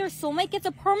isn't their soulmate gets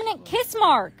a permanent kiss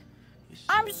mark.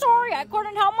 I'm sorry, I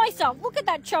couldn't help myself. Look at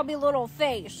that chubby little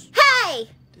face. Hey!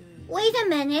 Wait a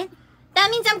minute.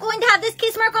 That means I'm going to have this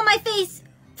kiss mark on my face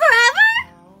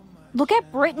forever? Look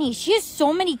at Brittany. She has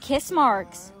so many kiss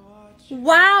marks.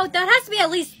 Wow, that has to be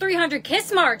at least 300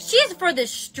 kiss marks. She is for the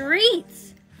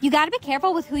streets. You gotta be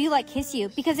careful with who you let kiss you,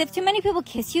 because if too many people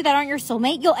kiss you that aren't your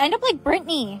soulmate, you'll end up like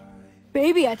Brittany.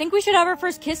 Baby, I think we should have our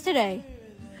first kiss today.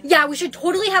 Yeah, we should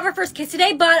totally have our first kiss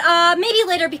today, but maybe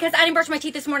later because I didn't brush my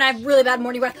teeth this morning. I have really bad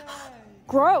morning breath.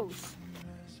 Gross.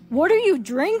 What are you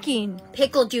drinking?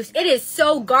 Pickle juice. It is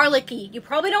so garlicky. You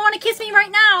probably don't want to kiss me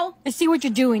right now. I see what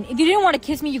you're doing. If you didn't want to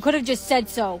kiss me, you could have just said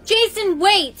so. Jason,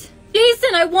 wait.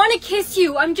 Jason, I want to kiss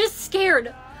you. I'm just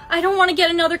scared. I don't want to get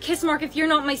another kiss mark if you're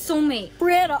not my soulmate.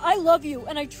 Brianna, I love you,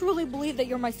 and I truly believe that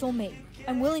you're my soulmate.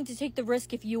 I'm willing to take the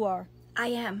risk if you are. I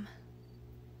am.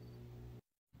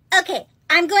 Okay,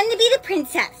 I'm going to be the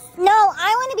princess. No,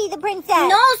 I want to be the princess.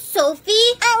 No, Sophie.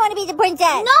 I want to be the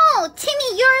princess. No,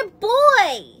 Timmy, you're a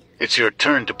boy. It's your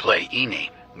turn to play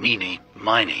Eeny, Meeny,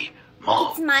 Miny,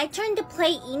 Mo. It's my turn to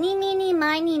play Eeny, Meeny,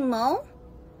 Miny, Mo?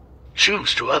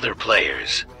 Choose to other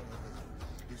players.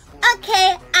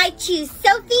 Okay, I choose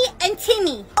Sophie and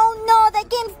Timmy. Oh no, that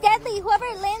game's deadly. Whoever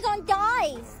it lands on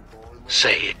dies.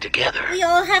 Say it together. We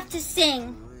all have to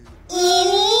sing.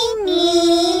 Eeny,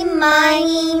 meeny,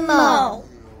 miny, mo.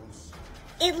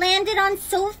 It landed on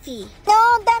Sophie.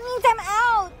 No, that means I'm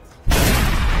out.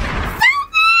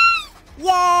 Sophie!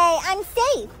 Yay, I'm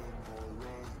safe.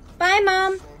 Bye,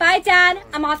 Mom. Bye, Dad.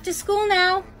 I'm off to school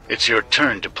now. It's your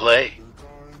turn to play.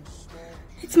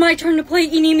 It's my turn to play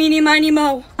Eeny, Meeny, Miny,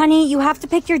 Mo. Honey, you have to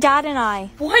pick your dad and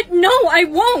I. What? No, I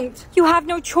won't. You have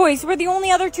no choice. We're the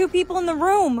only other two people in the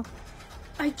room.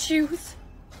 I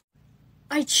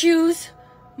choose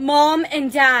Mom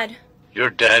and Dad. Your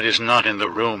dad is not in the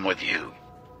room with you.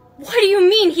 What do you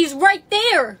mean? He's right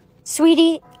there.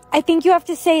 Sweetie, I think you have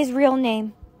to say his real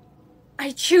name.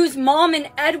 I choose Mom and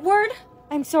Edward?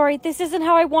 I'm sorry, this isn't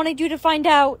how I wanted you to find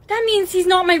out. That means he's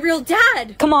not my real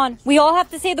dad. Come on, we all have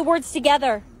to say the words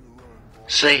together.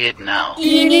 Say it now.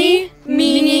 Eeny,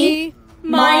 meeny,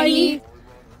 miny,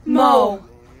 mo.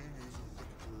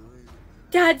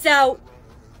 Dad's out.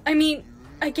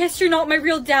 I guess you're not my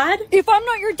real dad? If I'm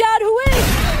not your dad, who is?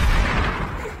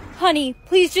 Honey,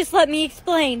 please just let me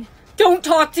explain. Don't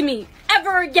talk to me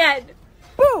ever again.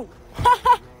 Boo!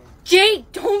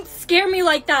 Jake, don't scare me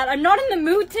like that. I'm not in the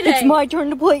mood today. It's my turn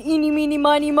to play Eeny, Meeny,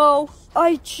 Miny, Mo.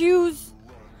 I choose,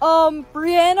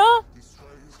 Brianna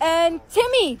and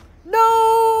Timmy.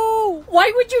 No!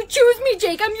 Why would you choose me,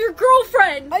 Jake? I'm your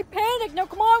girlfriend. I panicked. Now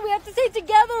come on, we have to say it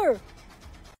together.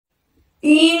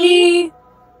 Eeny,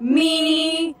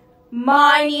 Meeny,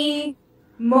 Miny,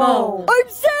 Mo. I'm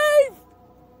safe!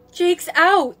 Jake's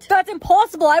out. That's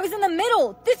impossible. I was in the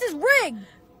middle. This is rigged.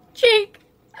 Jake,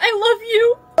 I love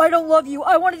you. I don't love you.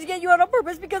 I wanted to get you out on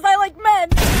purpose because I like men.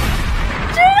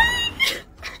 Jake!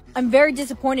 I'm very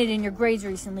disappointed in your grades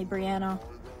recently, Brianna.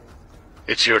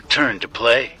 It's your turn to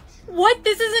play. What?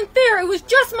 This isn't fair. It was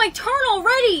just my turn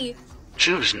already.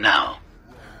 Choose now.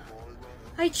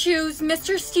 I choose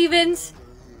Mr. Stevens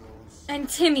and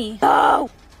Timmy. No!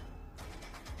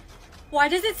 Why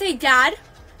does it say Dad?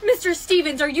 Mr.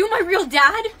 Stevens, are you my real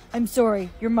dad? I'm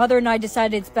sorry. Your mother and I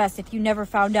decided it's best if you never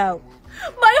found out.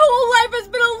 My whole life has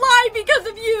been a lie because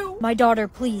of you. My daughter,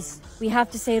 please. We have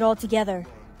to say it all together.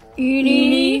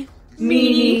 Eeny,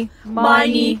 meeny,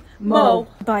 miny, mo.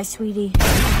 Bye, sweetie.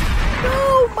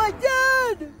 No, my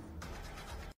dad!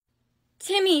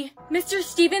 Timmy, Mr.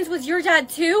 Stevens was your dad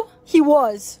too? He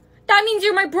was. That means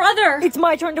you're my brother. It's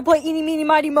my turn to play Eeny, Meeny,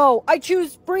 Miny, Mo. I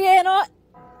choose Brianna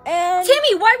and...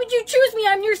 Timmy, why would you choose me?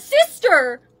 I'm your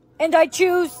sister. And I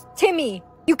choose Timmy.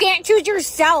 You can't choose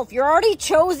yourself. You're already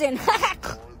chosen.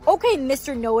 Okay,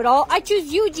 Mr. Know-It-All. I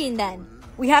choose Eugene then.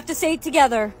 We have to say it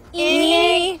together.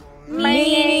 Eeny,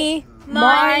 meeny,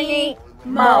 miny,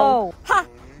 mo. Ha!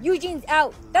 Eugene's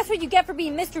out. That's what you get for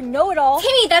being Mr. Know-It-All.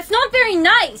 Timmy, that's not very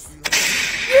nice.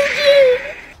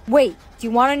 Eugene! Wait, do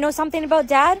you want to know something about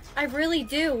Dad? I really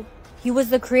do. He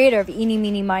was the creator of Eeny,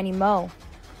 Meeny, Miny, Mo.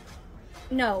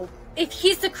 No. If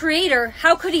he's the creator,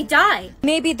 how could he die?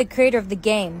 Maybe the creator of the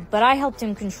game, but I helped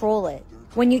him control it.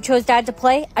 When you chose Dad to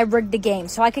play, I rigged the game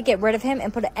so I could get rid of him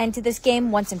and put an end to this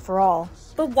game once and for all.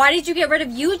 But why did you get rid of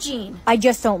Eugene? I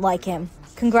just don't like him.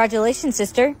 Congratulations,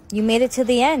 sister. You made it to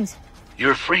the end.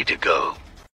 You're free to go.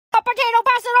 A potato,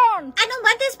 pass it on! I don't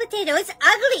want this potato. It's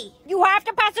ugly. You have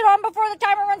to pass it on before the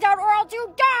timer runs out or else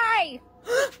you die!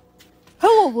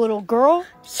 Hello, little girl.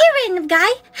 Here, random guy.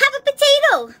 Have a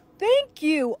potato. Thank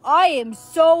you. I am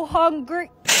so hungry.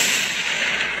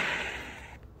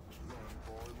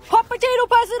 Hot potato,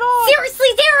 pass it on! Seriously,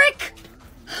 Derek!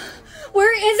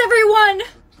 Where is everyone?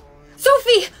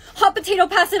 Sophie, hot potato,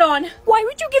 pass it on. Why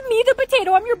would you give me the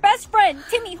potato? I'm your best friend.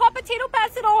 Timmy, hot potato,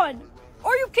 pass it on.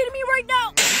 Are you kidding me right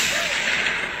now?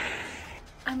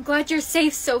 I'm glad you're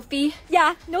safe, Sophie.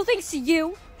 Yeah, no thanks to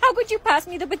you. How could you pass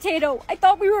me the potato? I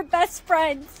thought we were best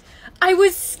friends. I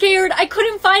was scared. I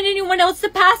couldn't find anyone else to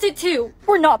pass it to.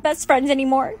 We're not best friends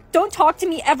anymore. Don't talk to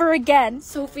me ever again.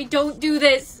 Sophie, don't do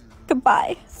this.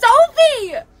 Goodbye.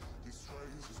 Sophie!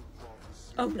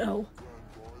 Oh no.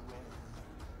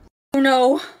 Oh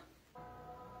no.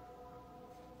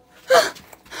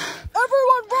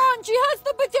 Everyone run! She has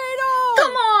the potato!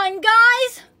 Come on,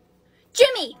 guys!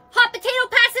 Jimmy, hot potato,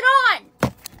 pass it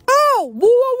on! Oh! Whoa,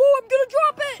 whoa, whoa! I'm gonna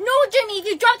drop it! No, Jimmy, if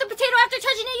you drop the potato after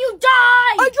touching it, you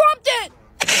die! I dropped it!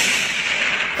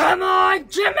 Come on,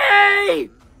 Jimmy!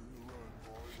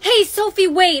 Hey, Sophie,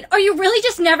 wait. Are you really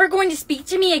just never going to speak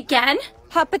to me again?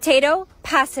 Hot potato,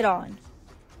 pass it on.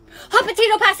 Hot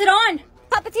potato, pass it on!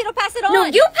 Hot potato, pass it on! No,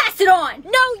 you pass it on!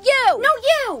 No, you! No,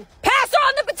 you! Pass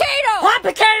on the potato! Hot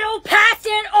potato, pass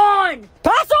it on!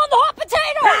 Pass on the hot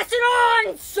potato! Pass it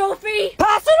on, Sophie!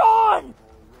 Pass it on!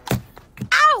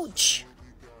 Ouch!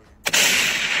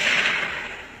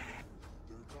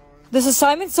 This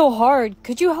assignment's so hard.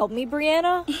 Could you help me,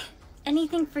 Brianna?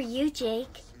 Anything for you,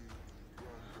 Jake.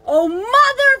 Oh,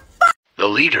 motherfucker! The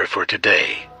leader for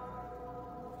today.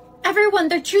 Everyone,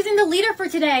 they're choosing the leader for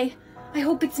today. I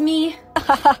hope it's me.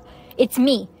 It's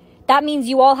me. That means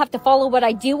you all have to follow what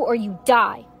I do or you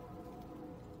die.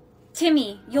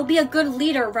 Timmy, you'll be a good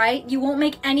leader, right? You won't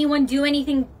make anyone do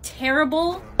anything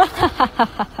terrible?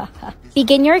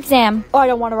 Begin your exam. Oh, I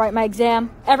don't want to write my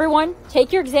exam. Everyone,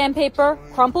 take your exam paper,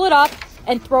 crumple it up,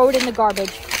 and throw it in the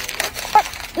garbage.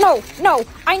 No,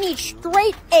 I need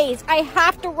straight A's. I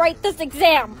have to write this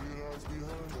exam.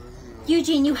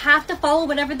 Eugene, you have to follow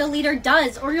whatever the leader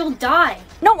does or you'll die.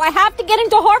 No, I have to get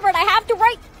into Harvard. I have to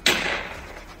write.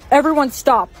 Everyone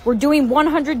stop. We're doing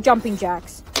 100 jumping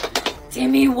jacks.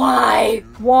 Timmy, why?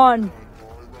 1,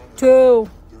 2,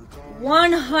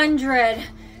 100.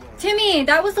 Timmy,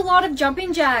 that was a lot of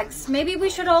jumping jacks. Maybe we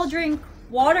should all drink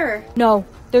water. No,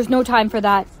 there's no time for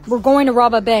that. We're going to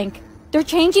rob a bank. They're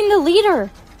changing the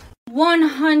leader.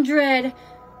 100.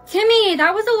 Timmy,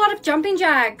 that was a lot of jumping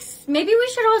jacks. Maybe we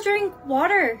should all drink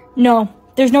water. No,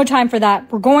 there's no time for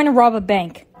that. We're going to rob a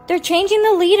bank. They're changing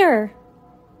the leader.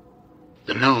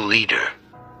 The new leader.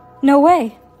 No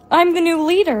way. I'm the new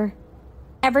leader.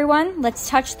 Everyone, let's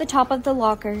touch the top of the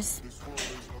lockers.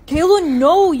 Kayla,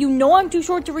 no. You know I'm too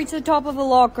short to reach the top of a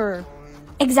locker.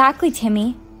 Exactly,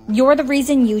 Timmy. You're the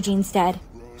reason Eugene's dead.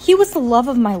 He was the love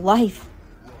of my life.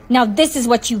 Now this is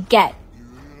what you get.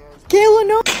 Kayla,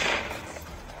 no.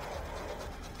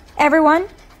 Everyone,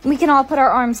 we can all put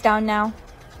our arms down now.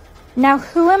 Now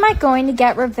who am I going to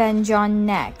get revenge on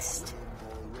next?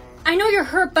 I know you're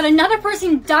hurt, but another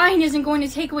person dying isn't going to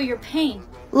take away your pain.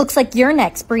 Looks like you're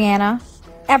next, Brianna.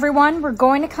 Everyone, we're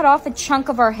going to cut off a chunk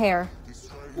of our hair.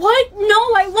 What? No,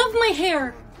 I love my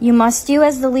hair. You must do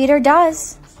as the leader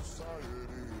does.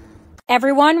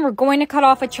 Everyone, we're going to cut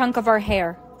off a chunk of our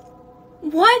hair.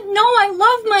 What? No, I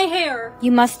love my hair.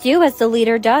 You must do as the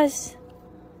leader does.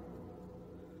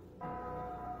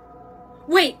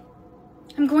 Wait,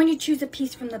 I'm going to choose a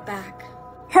piece from the back.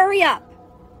 Hurry up.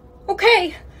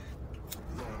 Okay.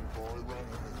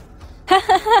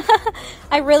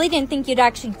 I really didn't think you'd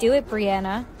actually do it,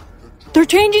 Brianna. They're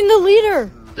changing the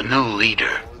leader. The new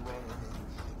leader.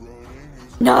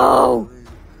 No.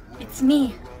 It's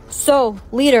me. So,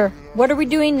 leader, what are we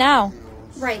doing now?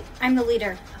 Right, I'm the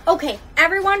leader. Okay,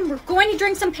 everyone, we're going to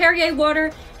drink some Perrier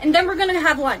water, and then we're going to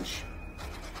have lunch.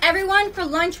 Everyone, for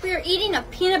lunch, we are eating a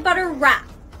peanut butter wrap.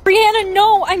 Brianna,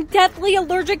 no, I'm deathly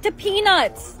allergic to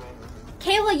peanuts.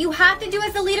 Kayla, you have to do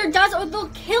as the leader does or they'll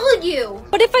kill you.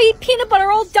 But if I eat peanut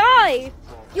butter, I'll die.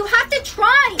 You have to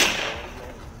try.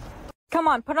 Come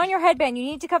on, put on your headband. You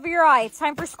need to cover your eye. It's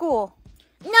time for school.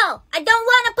 No, I don't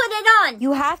want to put it on.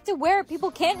 You have to wear it. People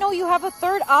can't know you have a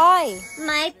third eye.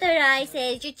 My third eye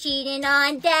says you're cheating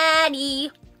on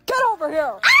Daddy. Get over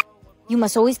here. You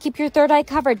must always keep your third eye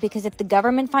covered because if the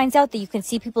government finds out that you can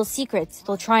see people's secrets,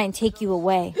 they'll try and take you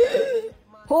away.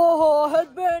 Oh,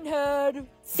 headband head.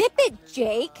 Zip it,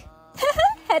 Jake.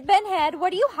 Headband head,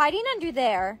 what are you hiding under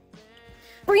there?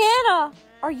 Brianna,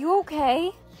 are you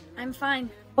okay? I'm fine.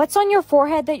 What's on your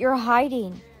forehead that you're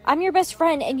hiding? I'm your best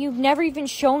friend and you've never even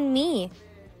shown me.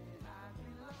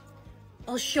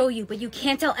 I'll show you, but you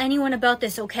can't tell anyone about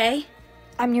this, okay?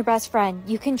 I'm your best friend.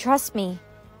 You can trust me.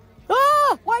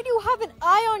 Ah! Why do you have an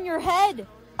eye on your head?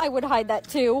 I would hide that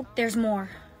too. There's more.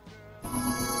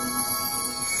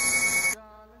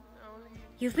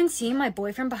 You've been seeing my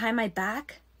boyfriend behind my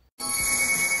back?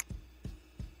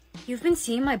 You've been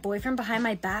seeing my boyfriend behind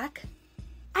my back?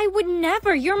 I would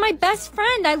never. You're my best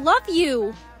friend. I love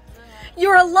you.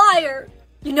 You're a liar.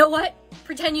 You know what?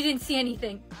 Pretend you didn't see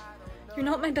anything. You're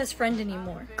not my best friend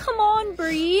anymore. Come on,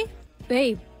 Bree.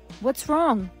 Babe, what's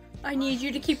wrong? I need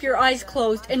you to keep your eyes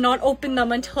closed and not open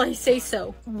them until I say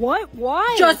so. What?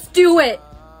 Why? Just do it!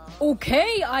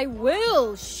 Okay, I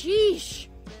will. Sheesh.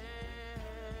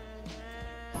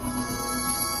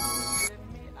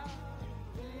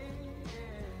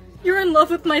 You're in love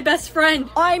with my best friend.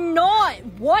 I'm not.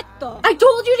 What the? I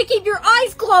told you to keep your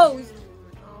eyes closed!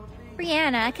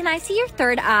 Brianna, can I see your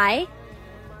third eye?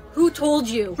 Who told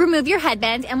you? Remove your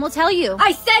headband and we'll tell you.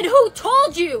 I said who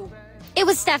told you? It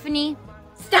was Stephanie.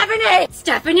 Stephanie!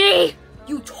 Stephanie!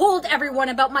 You told everyone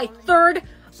about my third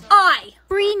eye!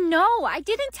 Bree, no, I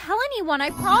didn't tell anyone, I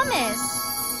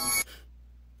promise.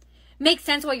 Makes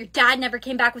sense why your dad never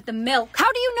came back with the milk.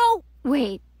 How do you know?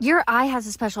 Wait, your eye has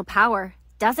a special power,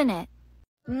 doesn't it?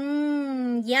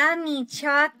 Yummy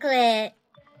chocolate.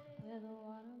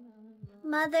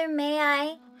 Mother, may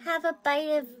I have a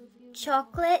bite of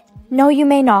chocolate? No, you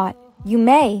may not. You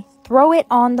may. Throw it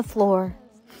on the floor.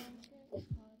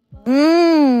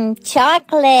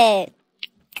 Chocolate.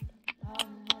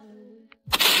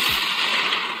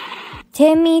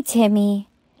 Timmy,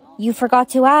 you forgot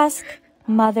to ask.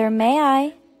 Mother, may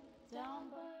I?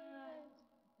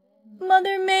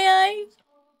 Mother, may I?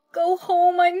 Go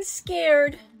home, I'm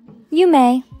scared. You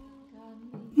may.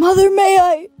 Mother, may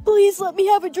I? Please let me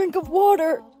have a drink of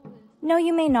water. No,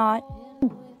 you may not.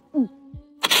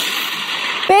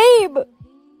 Babe!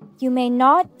 You may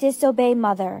not disobey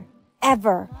Mother.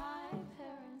 Ever.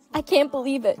 I can't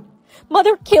believe it.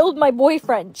 Mother killed my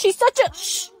boyfriend. She's such a...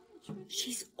 Shh!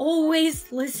 She's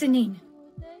always listening.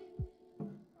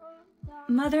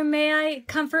 Mother, may I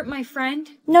comfort my friend?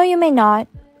 No, you may not.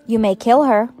 You may kill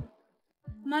her.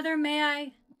 Mother, may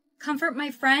I comfort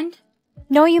my friend?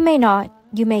 No, you may not.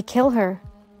 You may kill her.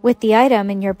 With the item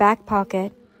in your back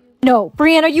pocket. No,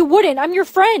 Brianna, you wouldn't. I'm your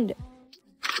friend.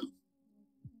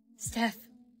 Steph,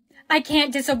 I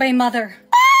can't disobey Mother.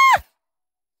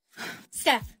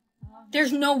 Steph,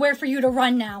 there's nowhere for you to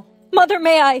run now. Mother,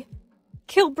 may I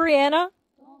kill Brianna?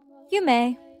 You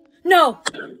may. No!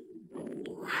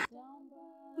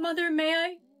 Mother, may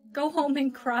I go home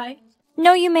and cry?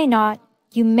 No, you may not.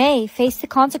 You may face the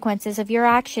consequences of your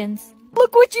actions.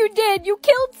 Look what you did! You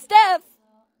killed Steph!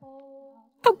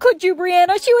 How could you,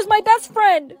 Brianna? She was my best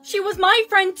friend! She was my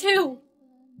friend too!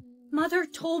 Mother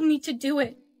told me to do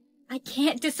it. I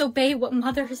can't disobey what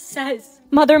Mother says.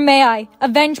 Mother, may I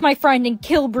avenge my friend and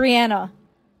kill Brianna?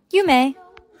 You may.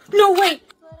 No, wait!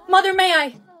 Mother, may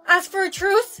I ask for a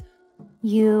truce?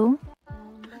 You.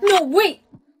 No, wait!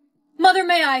 Mother,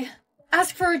 may I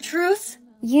ask for a truce?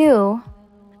 You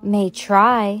may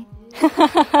try.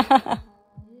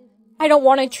 I don't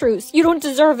want a truce. You don't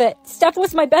deserve it. Steph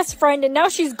was my best friend and now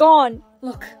she's gone.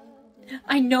 Look,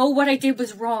 I know what I did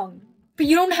was wrong, but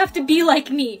you don't have to be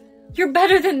like me. You're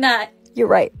better than that. You're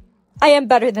right. I am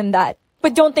better than that.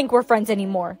 But don't think we're friends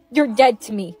anymore. You're dead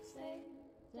to me.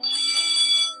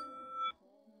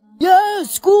 Yeah,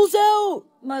 school's out.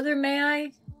 Mother, may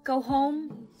I go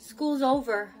home? School's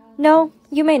over. No,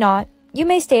 you may not. You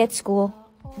may stay at school.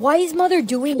 Why is Mother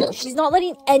doing this? She's not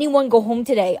letting anyone go home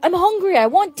today. I'm hungry. I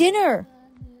want dinner.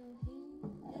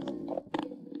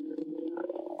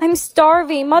 I'm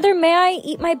starving. Mother, may I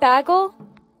eat my bagel?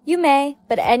 You may,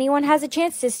 but anyone has a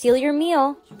chance to steal your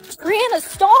meal. Brianna,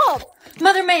 stop!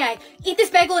 Mother, may I eat this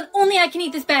bagel and only I can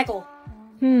eat this bagel?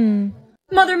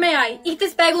 Mother, may I eat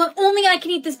this bagel and only I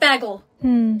can eat this bagel?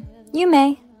 You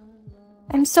may.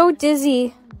 I'm so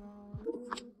dizzy.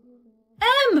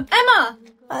 Emma!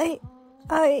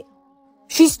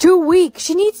 She's too weak.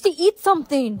 She needs to eat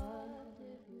something.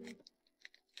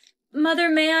 Mother,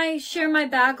 may I share my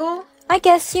bagel? I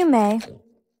guess you may.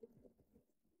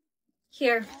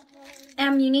 Here.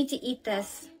 Em, you need to eat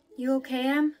this. You okay,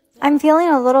 Em? I'm feeling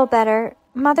a little better.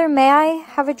 Mother, may I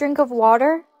have a drink of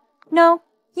water? No,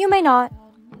 you may not.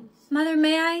 Mother,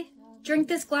 may I drink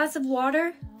this glass of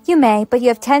water? You may, but you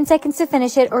have 10 seconds to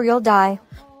finish it or you'll die.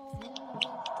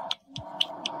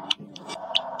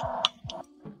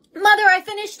 Mother, I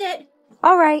finished it!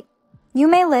 All right. You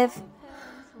may live.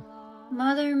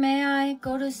 Mother, may I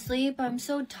go to sleep? I'm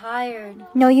so tired.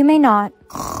 No, you may not.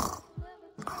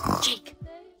 Jake!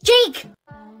 Jake!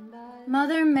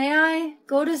 Mother, may I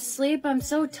go to sleep? I'm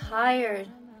so tired.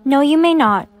 No, you may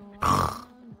not.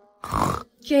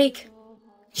 Jake!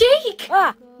 Jake!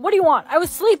 Ah, what do you want? I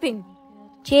was sleeping.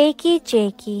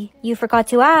 Jakey, you forgot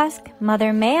to ask.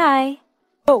 Mother, may I?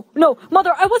 Oh, no,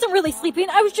 Mother, I wasn't really sleeping.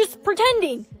 I was just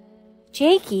pretending.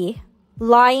 Jakey,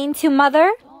 lying to Mother?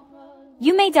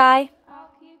 You may die.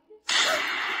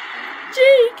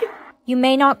 Jake! You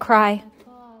may not cry.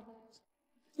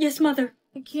 Yes, Mother.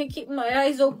 I can't keep my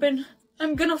eyes open.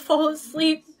 I'm gonna fall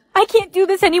asleep. I can't do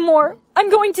this anymore. I'm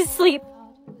going to sleep.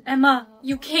 Emma,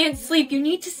 you can't sleep. You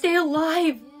need to stay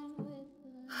alive.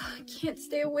 I can't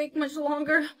stay awake much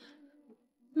longer.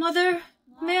 Mother,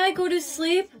 may I go to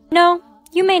sleep? No,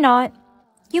 you may not.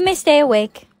 You may stay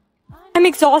awake. I'm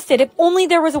exhausted. If only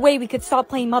there was a way we could stop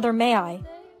playing Mother May I.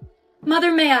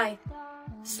 Mother, may I?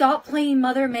 Stop playing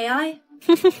Mother, may I?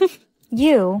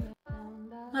 You.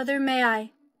 Mother, may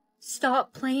I?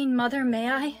 Stop playing Mother, may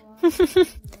I?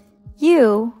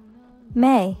 You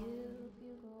may.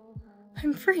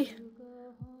 I'm free.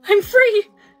 I'm free!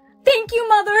 Thank you,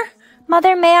 Mother!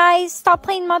 Mother, may I stop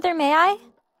playing Mother May I?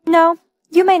 No,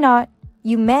 you may not.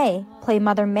 You may play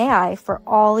Mother May I for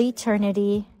all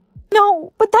eternity.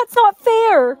 No, but that's not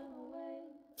fair!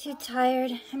 Too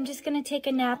tired. I'm just gonna take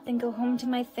a nap and go home to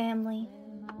my family.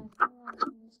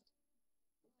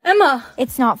 Emma!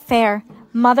 It's not fair.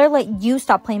 Mother let you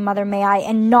stop playing Mother May I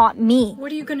and not me.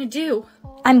 What are you gonna do?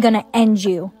 I'm gonna end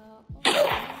you.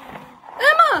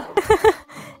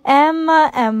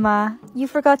 Emma! Emma, you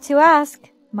forgot to ask.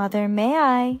 Mother May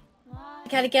I? I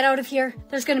gotta get out of here.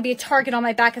 There's gonna be a target on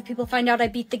my back if people find out I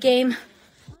beat the game.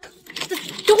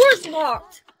 The door's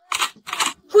locked!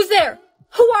 Who's there?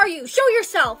 Who are you? Show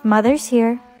yourself! Mother's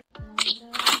here.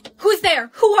 Who's there?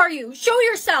 Who are you? Show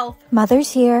yourself!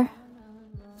 Mother's here.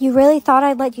 You really thought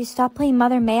I'd let you stop playing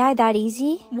Mother May I that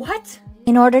easy? What?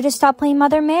 In order to stop playing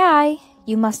Mother May I,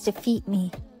 you must defeat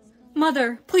me.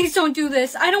 Mother, please don't do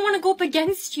this. I don't want to go up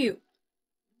against you.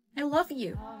 I love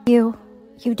you.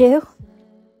 You do?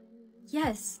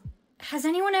 Yes. Has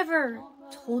anyone ever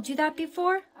told you that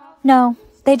before? No,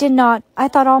 they did not. I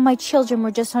thought all my children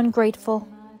were just ungrateful.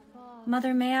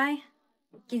 Mother, may I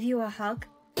give you a hug?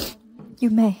 You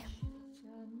may.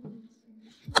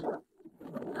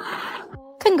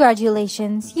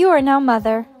 Congratulations, you are now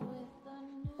Mother.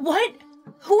 What?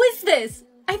 Who is this?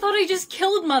 I thought I just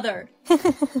killed Mother.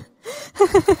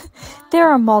 There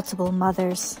are multiple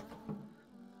mothers.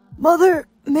 Mother,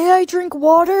 may I drink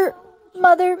water?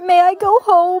 Mother, may I go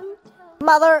home?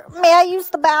 Mother, may I use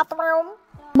the bathroom?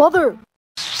 Mother!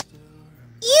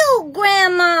 Ew,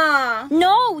 Grandma!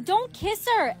 No, don't kiss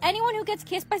her. Anyone who gets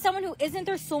kissed by someone who isn't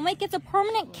their soulmate gets a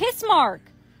permanent kiss mark.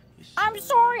 I'm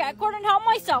sorry, I couldn't help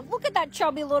myself. Look at that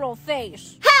chubby little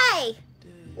face. Hey!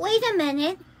 Wait a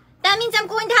minute. That means I'm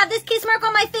going to have this kiss mark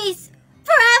on my face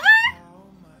forever?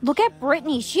 Look at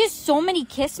Brittany. She has so many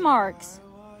kiss marks.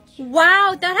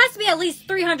 Wow, that has to be at least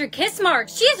 300 kiss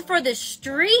marks. She is for the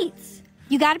streets.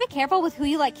 You gotta be careful with who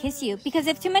you let kiss you, because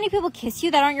if too many people kiss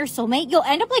you that aren't your soulmate, you'll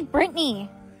end up like Brittany.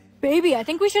 Baby, I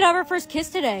think we should have our first kiss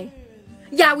today.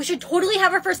 Yeah, we should totally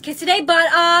have our first kiss today,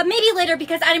 but maybe later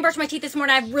because I didn't brush my teeth this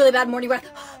morning. I have really bad morning breath.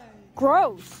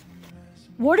 Gross.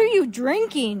 What are you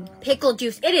drinking? Pickle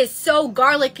juice. It is so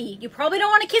garlicky. You probably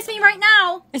don't want to kiss me right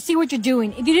now. I see what you're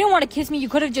doing. If you didn't want to kiss me, you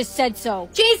could have just said so.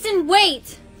 Jason,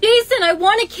 wait. Jason, I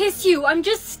want to kiss you. I'm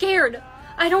just scared.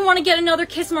 I don't want to get another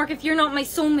kiss mark if you're not my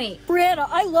soulmate. Brianna,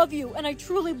 I love you, and I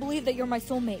truly believe that you're my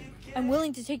soulmate. I'm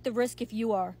willing to take the risk if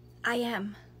you are. I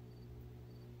am.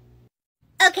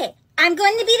 Okay, I'm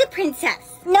going to be the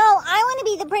princess. No, I want to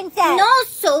be the princess. No,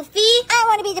 Sophie. I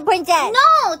want to be the princess.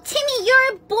 No, Timmy,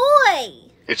 you're a boy.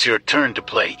 It's your turn to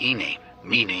play Eeny,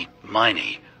 Meeny,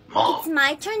 Miny, Mo. It's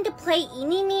my turn to play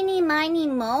Eeny, Meeny, Miny,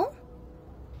 Mo?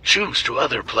 Choose to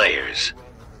other players.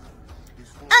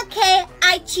 Okay,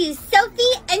 I choose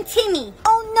Sophie and Timmy.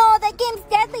 Oh no, that game's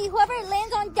deadly. Whoever it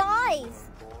lands on dies.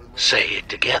 Say it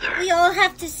together. We all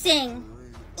have to sing.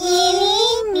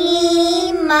 Eeny,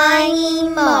 meeny, miny,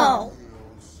 mo.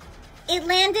 It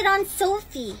landed on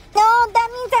Sophie. No, that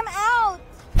means I'm out.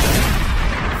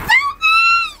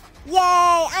 Sophie!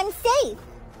 Yay, I'm safe.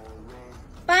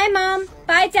 Bye, Mom.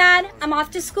 Bye, Dad. I'm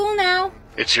off to school now.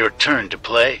 It's your turn to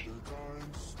play.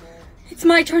 It's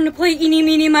my turn to play Eeny,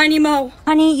 Meeny, Miny, Mo.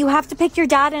 Honey, you have to pick your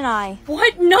dad and I.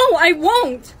 What? No, I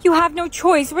won't. You have no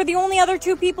choice. We're the only other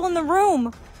two people in the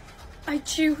room. I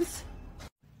choose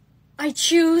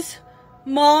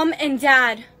Mom and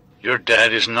Dad. Your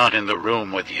dad is not in the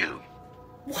room with you.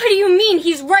 What do you mean?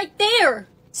 He's right there.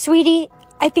 Sweetie,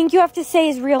 I think you have to say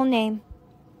his real name.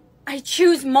 I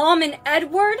choose Mom and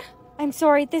Edward? I'm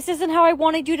sorry, this isn't how I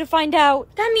wanted you to find out.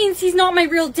 That means he's not my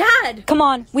real dad. Come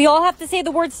on, we all have to say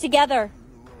the words together.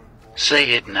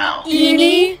 Say it now.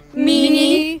 Eeny,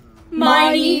 meeny,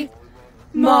 miny,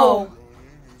 mo.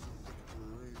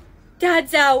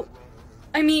 Dad's out.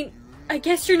 I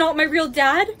guess you're not my real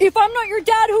dad? If I'm not your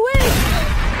dad, who is?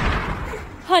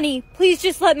 Honey, please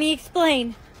just let me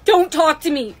explain. Don't talk to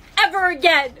me ever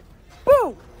again.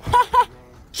 Boo!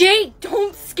 Jay,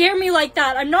 don't scare me like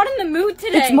that. I'm not in the mood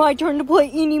today. It's my turn to play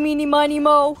Eeny, Meeny, Miny,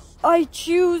 Mo. I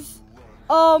choose,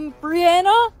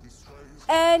 Brianna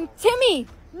and Timmy.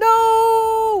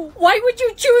 No! Why would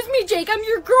you choose me, Jake? I'm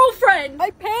your girlfriend.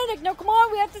 I panicked. Now come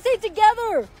on, we have to say it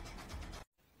together.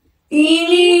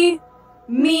 Eeny,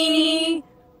 meeny,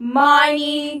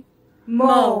 miny,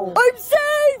 mo. I'm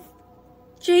safe!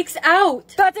 Jake's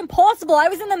out. That's impossible. I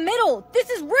was in the middle. This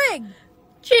is rigged.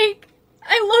 Jake,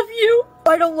 I love you.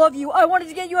 I don't love you. I wanted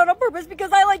to get you out on purpose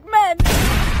because I like men.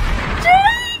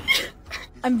 Jake!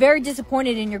 I'm very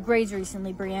disappointed in your grades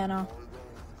recently, Brianna.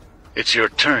 It's your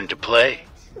turn to play.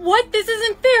 What? This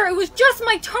isn't fair. It was just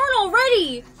my turn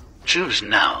already. Choose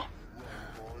now.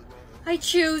 I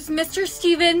choose Mr.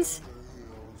 Stevens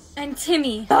and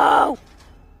Timmy. No!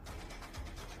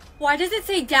 Why does it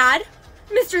say Dad?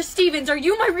 Mr. Stevens, are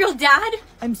you my real dad?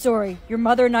 I'm sorry. Your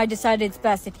mother and I decided it's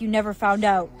best if you never found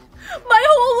out. My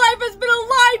whole life has been a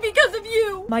lie because of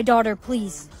you. My daughter,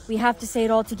 please. We have to say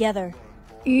it all together.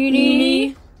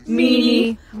 Eeny,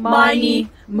 meeny, miny,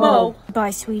 mo.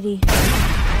 Bye, sweetie.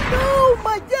 No,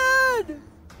 my dad!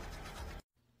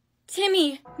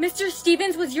 Timmy, Mr.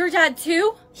 Stevens was your dad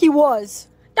too? He was.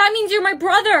 That means you're my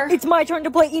brother. It's my turn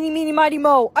to play Eeny, meeny, miny,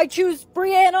 mo. I choose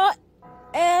Brianna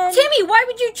and... Timmy, why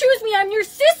would you choose me? I'm your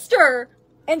sister.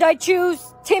 And I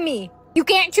choose Timmy. You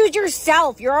can't choose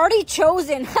yourself. You're already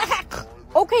chosen.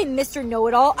 Okay, Mr.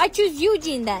 Know-It-All. I choose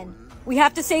Eugene then. We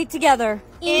have to say it together.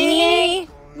 Eeny,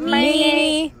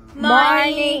 meeny,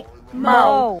 miny,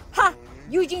 mo. Ha!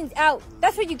 Eugene's out.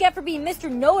 That's what you get for being Mr.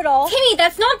 Know-It-All. Timmy,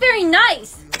 that's not very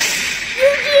nice.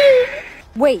 Eugene!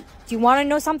 Wait, do you want to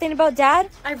know something about Dad?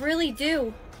 I really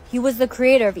do. He was the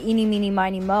creator of Eeny, Meeny,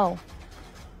 Miny, Mo.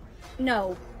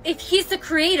 No. If he's the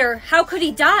creator, how could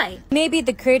he die? Maybe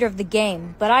the creator of the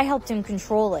game, but I helped him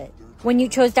control it. When you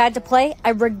chose Dad to play, I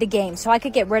rigged the game so I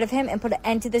could get rid of him and put an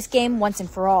end to this game once and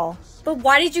for all. But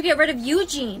why did you get rid of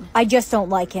Eugene? I just don't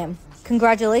like him.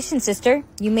 Congratulations, sister.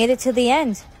 You made it to the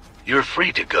end. You're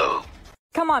free to go.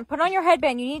 Come on, put on your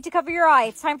headband. You need to cover your eye.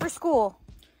 It's time for school.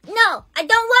 No, I don't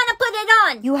want to put it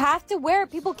on. You have to wear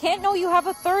it. People can't know you have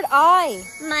a third eye.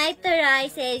 My third eye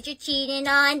says you're cheating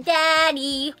on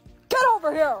Daddy. Get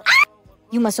over here!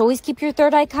 You must always keep your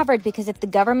third eye covered because if the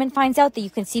government finds out that you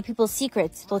can see people's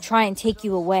secrets, they'll try and take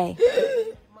you away.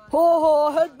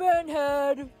 Ho ho, headband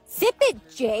head. Sip it,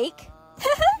 Jake.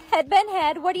 Headband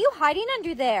head, what are you hiding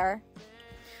under there?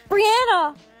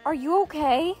 Brianna, are you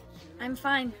okay? I'm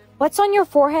fine. What's on your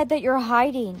forehead that you're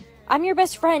hiding? I'm your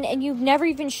best friend and you've never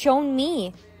even shown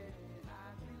me.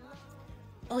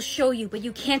 I'll show you, but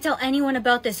you can't tell anyone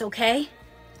about this, okay?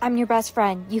 I'm your best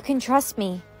friend. You can trust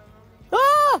me.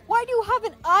 Ah! Why do you have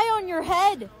an eye on your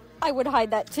head? I would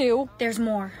hide that too. There's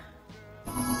more.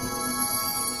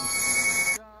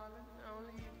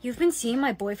 You've been seeing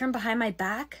my boyfriend behind my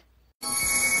back?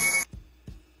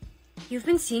 You've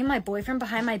been seeing my boyfriend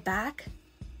behind my back?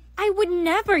 I would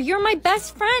never. You're my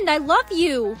best friend. I love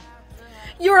you.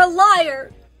 You're a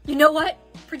liar. You know what?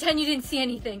 Pretend you didn't see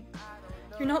anything.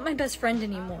 You're not my best friend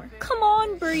anymore. Come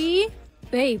on, Bree.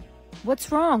 Babe,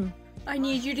 what's wrong? I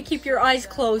need you to keep your eyes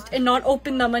closed and not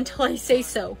open them until I say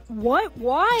so. What?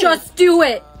 Why? Just do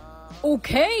it.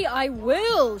 Okay, I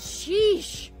will.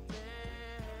 Sheesh.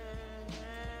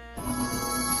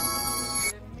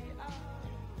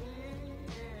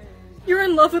 You're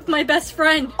in love with my best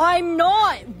friend. I'm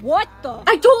not. What the?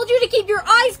 I told you to keep your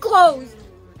eyes closed.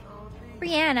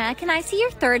 Brianna, can I see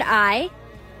your third eye?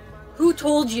 Who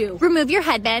told you? Remove your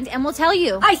headband and we'll tell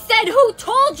you. I said who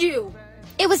told you?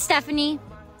 It was Stephanie.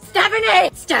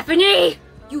 Stephanie! Stephanie!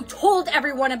 You told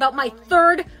everyone about my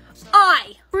third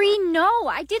eye. Bree, no,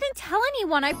 I didn't tell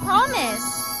anyone, I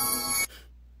promise.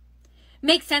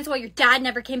 Makes sense why your dad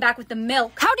never came back with the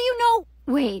milk. How do you know?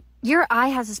 Wait, your eye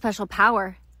has a special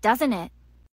power, doesn't it?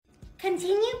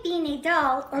 Continue being a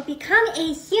doll or become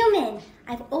a human.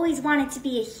 I've always wanted to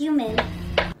be a human.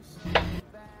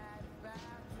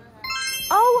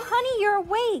 Oh, honey, you're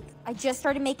awake. I just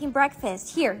started making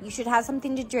breakfast. Here, you should have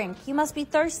something to drink. You must be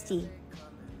thirsty.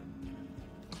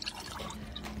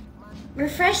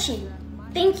 Refreshing.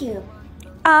 Thank you.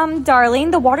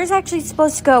 Darling, the water's actually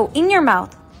supposed to go in your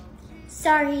mouth.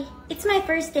 Sorry, it's my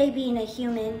first day being a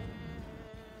human.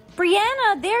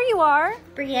 Brianna, there you are.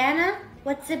 Brianna?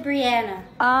 What's a Brianna?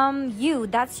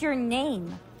 That's your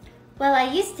name. Well, I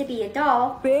used to be a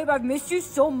doll. Babe, I've missed you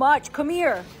so much. Come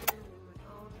here.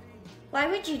 Why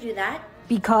would you do that?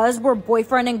 Because we're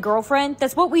boyfriend and girlfriend.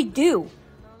 That's what we do.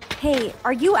 Hey,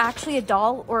 are you actually a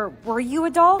doll or were you a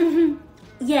doll?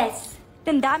 Yes.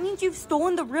 Then that means you've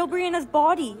stolen the real Brianna's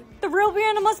body. The real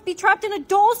Brianna must be trapped in a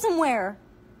doll somewhere.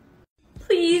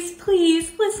 Please,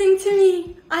 please, listen to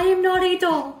me. I am not a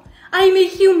doll. I am a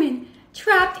human,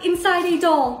 trapped inside a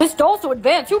doll. This doll's so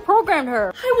advanced. Who programmed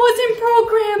her? I wasn't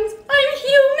programmed. I'm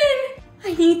human.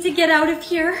 I need to get out of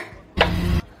here.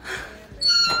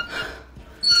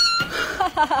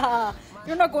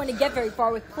 You're not going to get very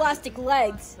far with plastic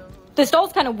legs. This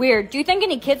doll's kind of weird. Do you think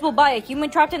any kids will buy a human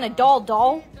trapped in a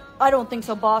doll? I don't think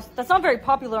so, boss. That's not very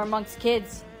popular amongst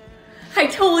kids. I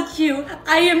told you,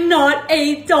 I am not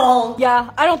a doll. Yeah,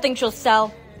 I don't think she'll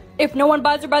sell. If no one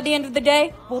buys her by the end of the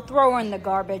day, we'll throw her in the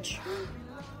garbage.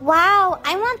 Wow,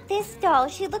 I want this doll.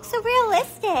 She looks so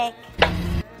realistic.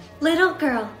 Little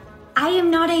girl, I am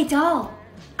not a doll.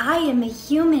 I am a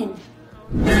human.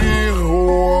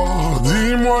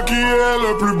 Dis-moi qui est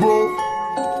le plus beau,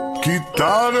 qui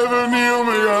t'a devenir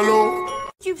mégalo.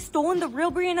 You've stolen the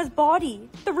real Brianna's body.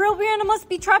 The real Brianna must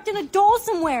be trapped in a doll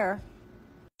somewhere.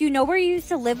 Do you know where you used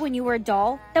to live when you were a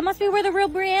doll? That must be where the real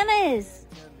Brianna is.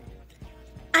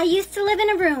 I used to live in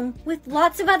a room with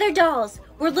lots of other dolls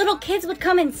where little kids would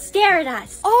come and stare at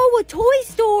us. Oh, a toy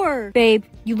store. Babe,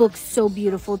 you look so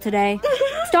beautiful today.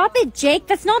 Stop it, Jake.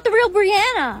 That's not the real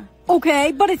Brianna.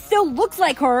 Okay, but it still looks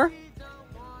like her.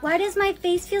 Why does my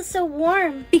face feel so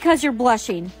warm? Because you're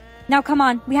blushing. Now come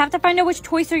on, we have to find out which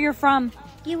toy store you're from.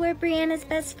 You were Brianna's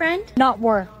best friend? Not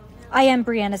were. I am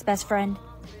Brianna's best friend.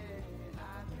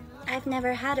 I've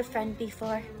never had a friend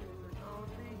before.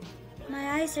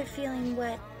 My eyes are feeling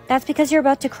wet. That's because you're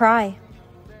about to cry.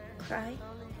 Cry?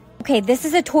 Okay, this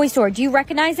is a toy store. Do you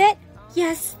recognize it?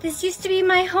 Yes, this used to be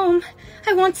my home.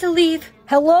 I want to leave.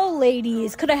 Hello,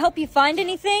 ladies. Could I help you find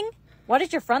anything? Why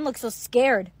does your friend look so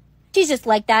scared? She's just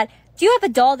like that. Do you have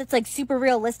a doll that's like super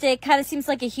realistic? Kind of seems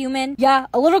like a human? Yeah,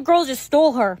 a little girl just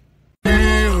stole her.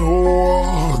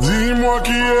 Dis-moi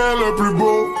qui est le plus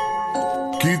beau,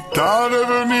 qui t'a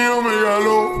devenir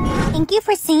mégalo. Thank you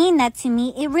for saying that to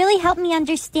me. It really helped me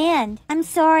understand. I'm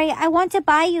sorry, I want to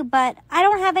buy you, but I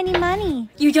don't have any money.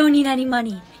 You don't need any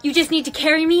money. You just need to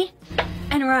carry me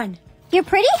and run. You're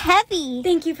pretty heavy.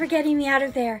 Thank you for getting me out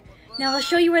of there. Now I'll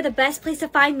show you where the best place to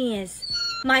find me is.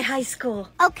 My high school.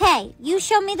 Okay, you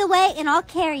show me the way and I'll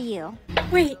carry you.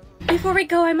 Wait, before we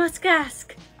go, I must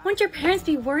ask. Won't your parents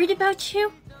be worried about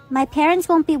you? My parents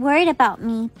won't be worried about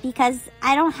me because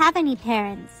I don't have any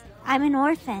parents. I'm an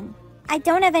orphan. I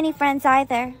don't have any friends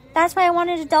either. That's why I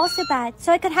wanted a doll so bad,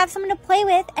 so I could have someone to play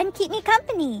with and keep me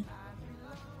company.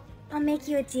 I'll make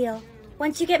you a deal.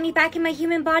 Once you get me back in my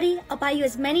human body, I'll buy you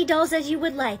as many dolls as you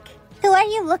would like. Who are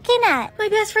you looking at? My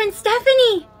best friend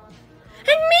Stephanie!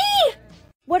 And me!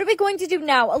 What are we going to do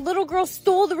now? A little girl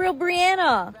stole the real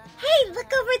Brianna. Hey,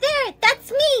 look over there!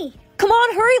 That's me! Come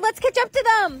on, hurry! Let's catch up to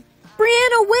them!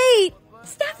 Brianna, wait!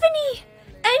 Stephanie!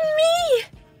 And me!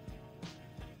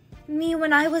 Me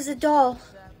when I was a doll.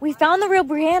 We found the real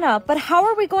Brianna, but how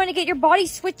are we going to get your body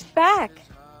switched back?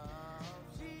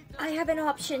 I have an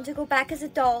option to go back as a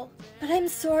doll, but I'm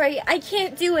sorry, I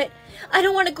can't do it. I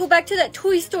don't want to go back to that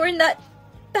toy store and that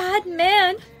bad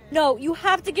man. No, you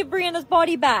have to give Brianna's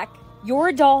body back. You're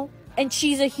a doll, and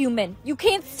she's a human. You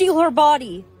can't steal her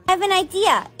body. I have an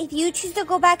idea. If you choose to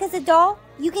go back as a doll,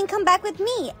 you can come back with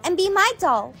me and be my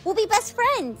doll. We'll be best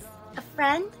friends. A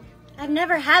friend? I've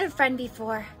never had a friend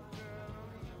before.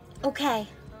 Okay,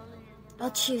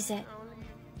 I'll choose it.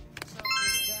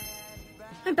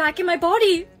 I'm back in my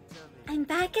body. I'm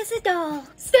back as a doll.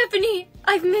 Stephanie,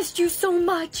 I've missed you so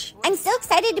much. I'm so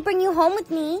excited to bring you home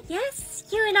with me. Yes,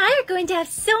 you and I are going to have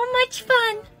so much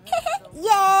fun.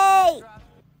 Yay!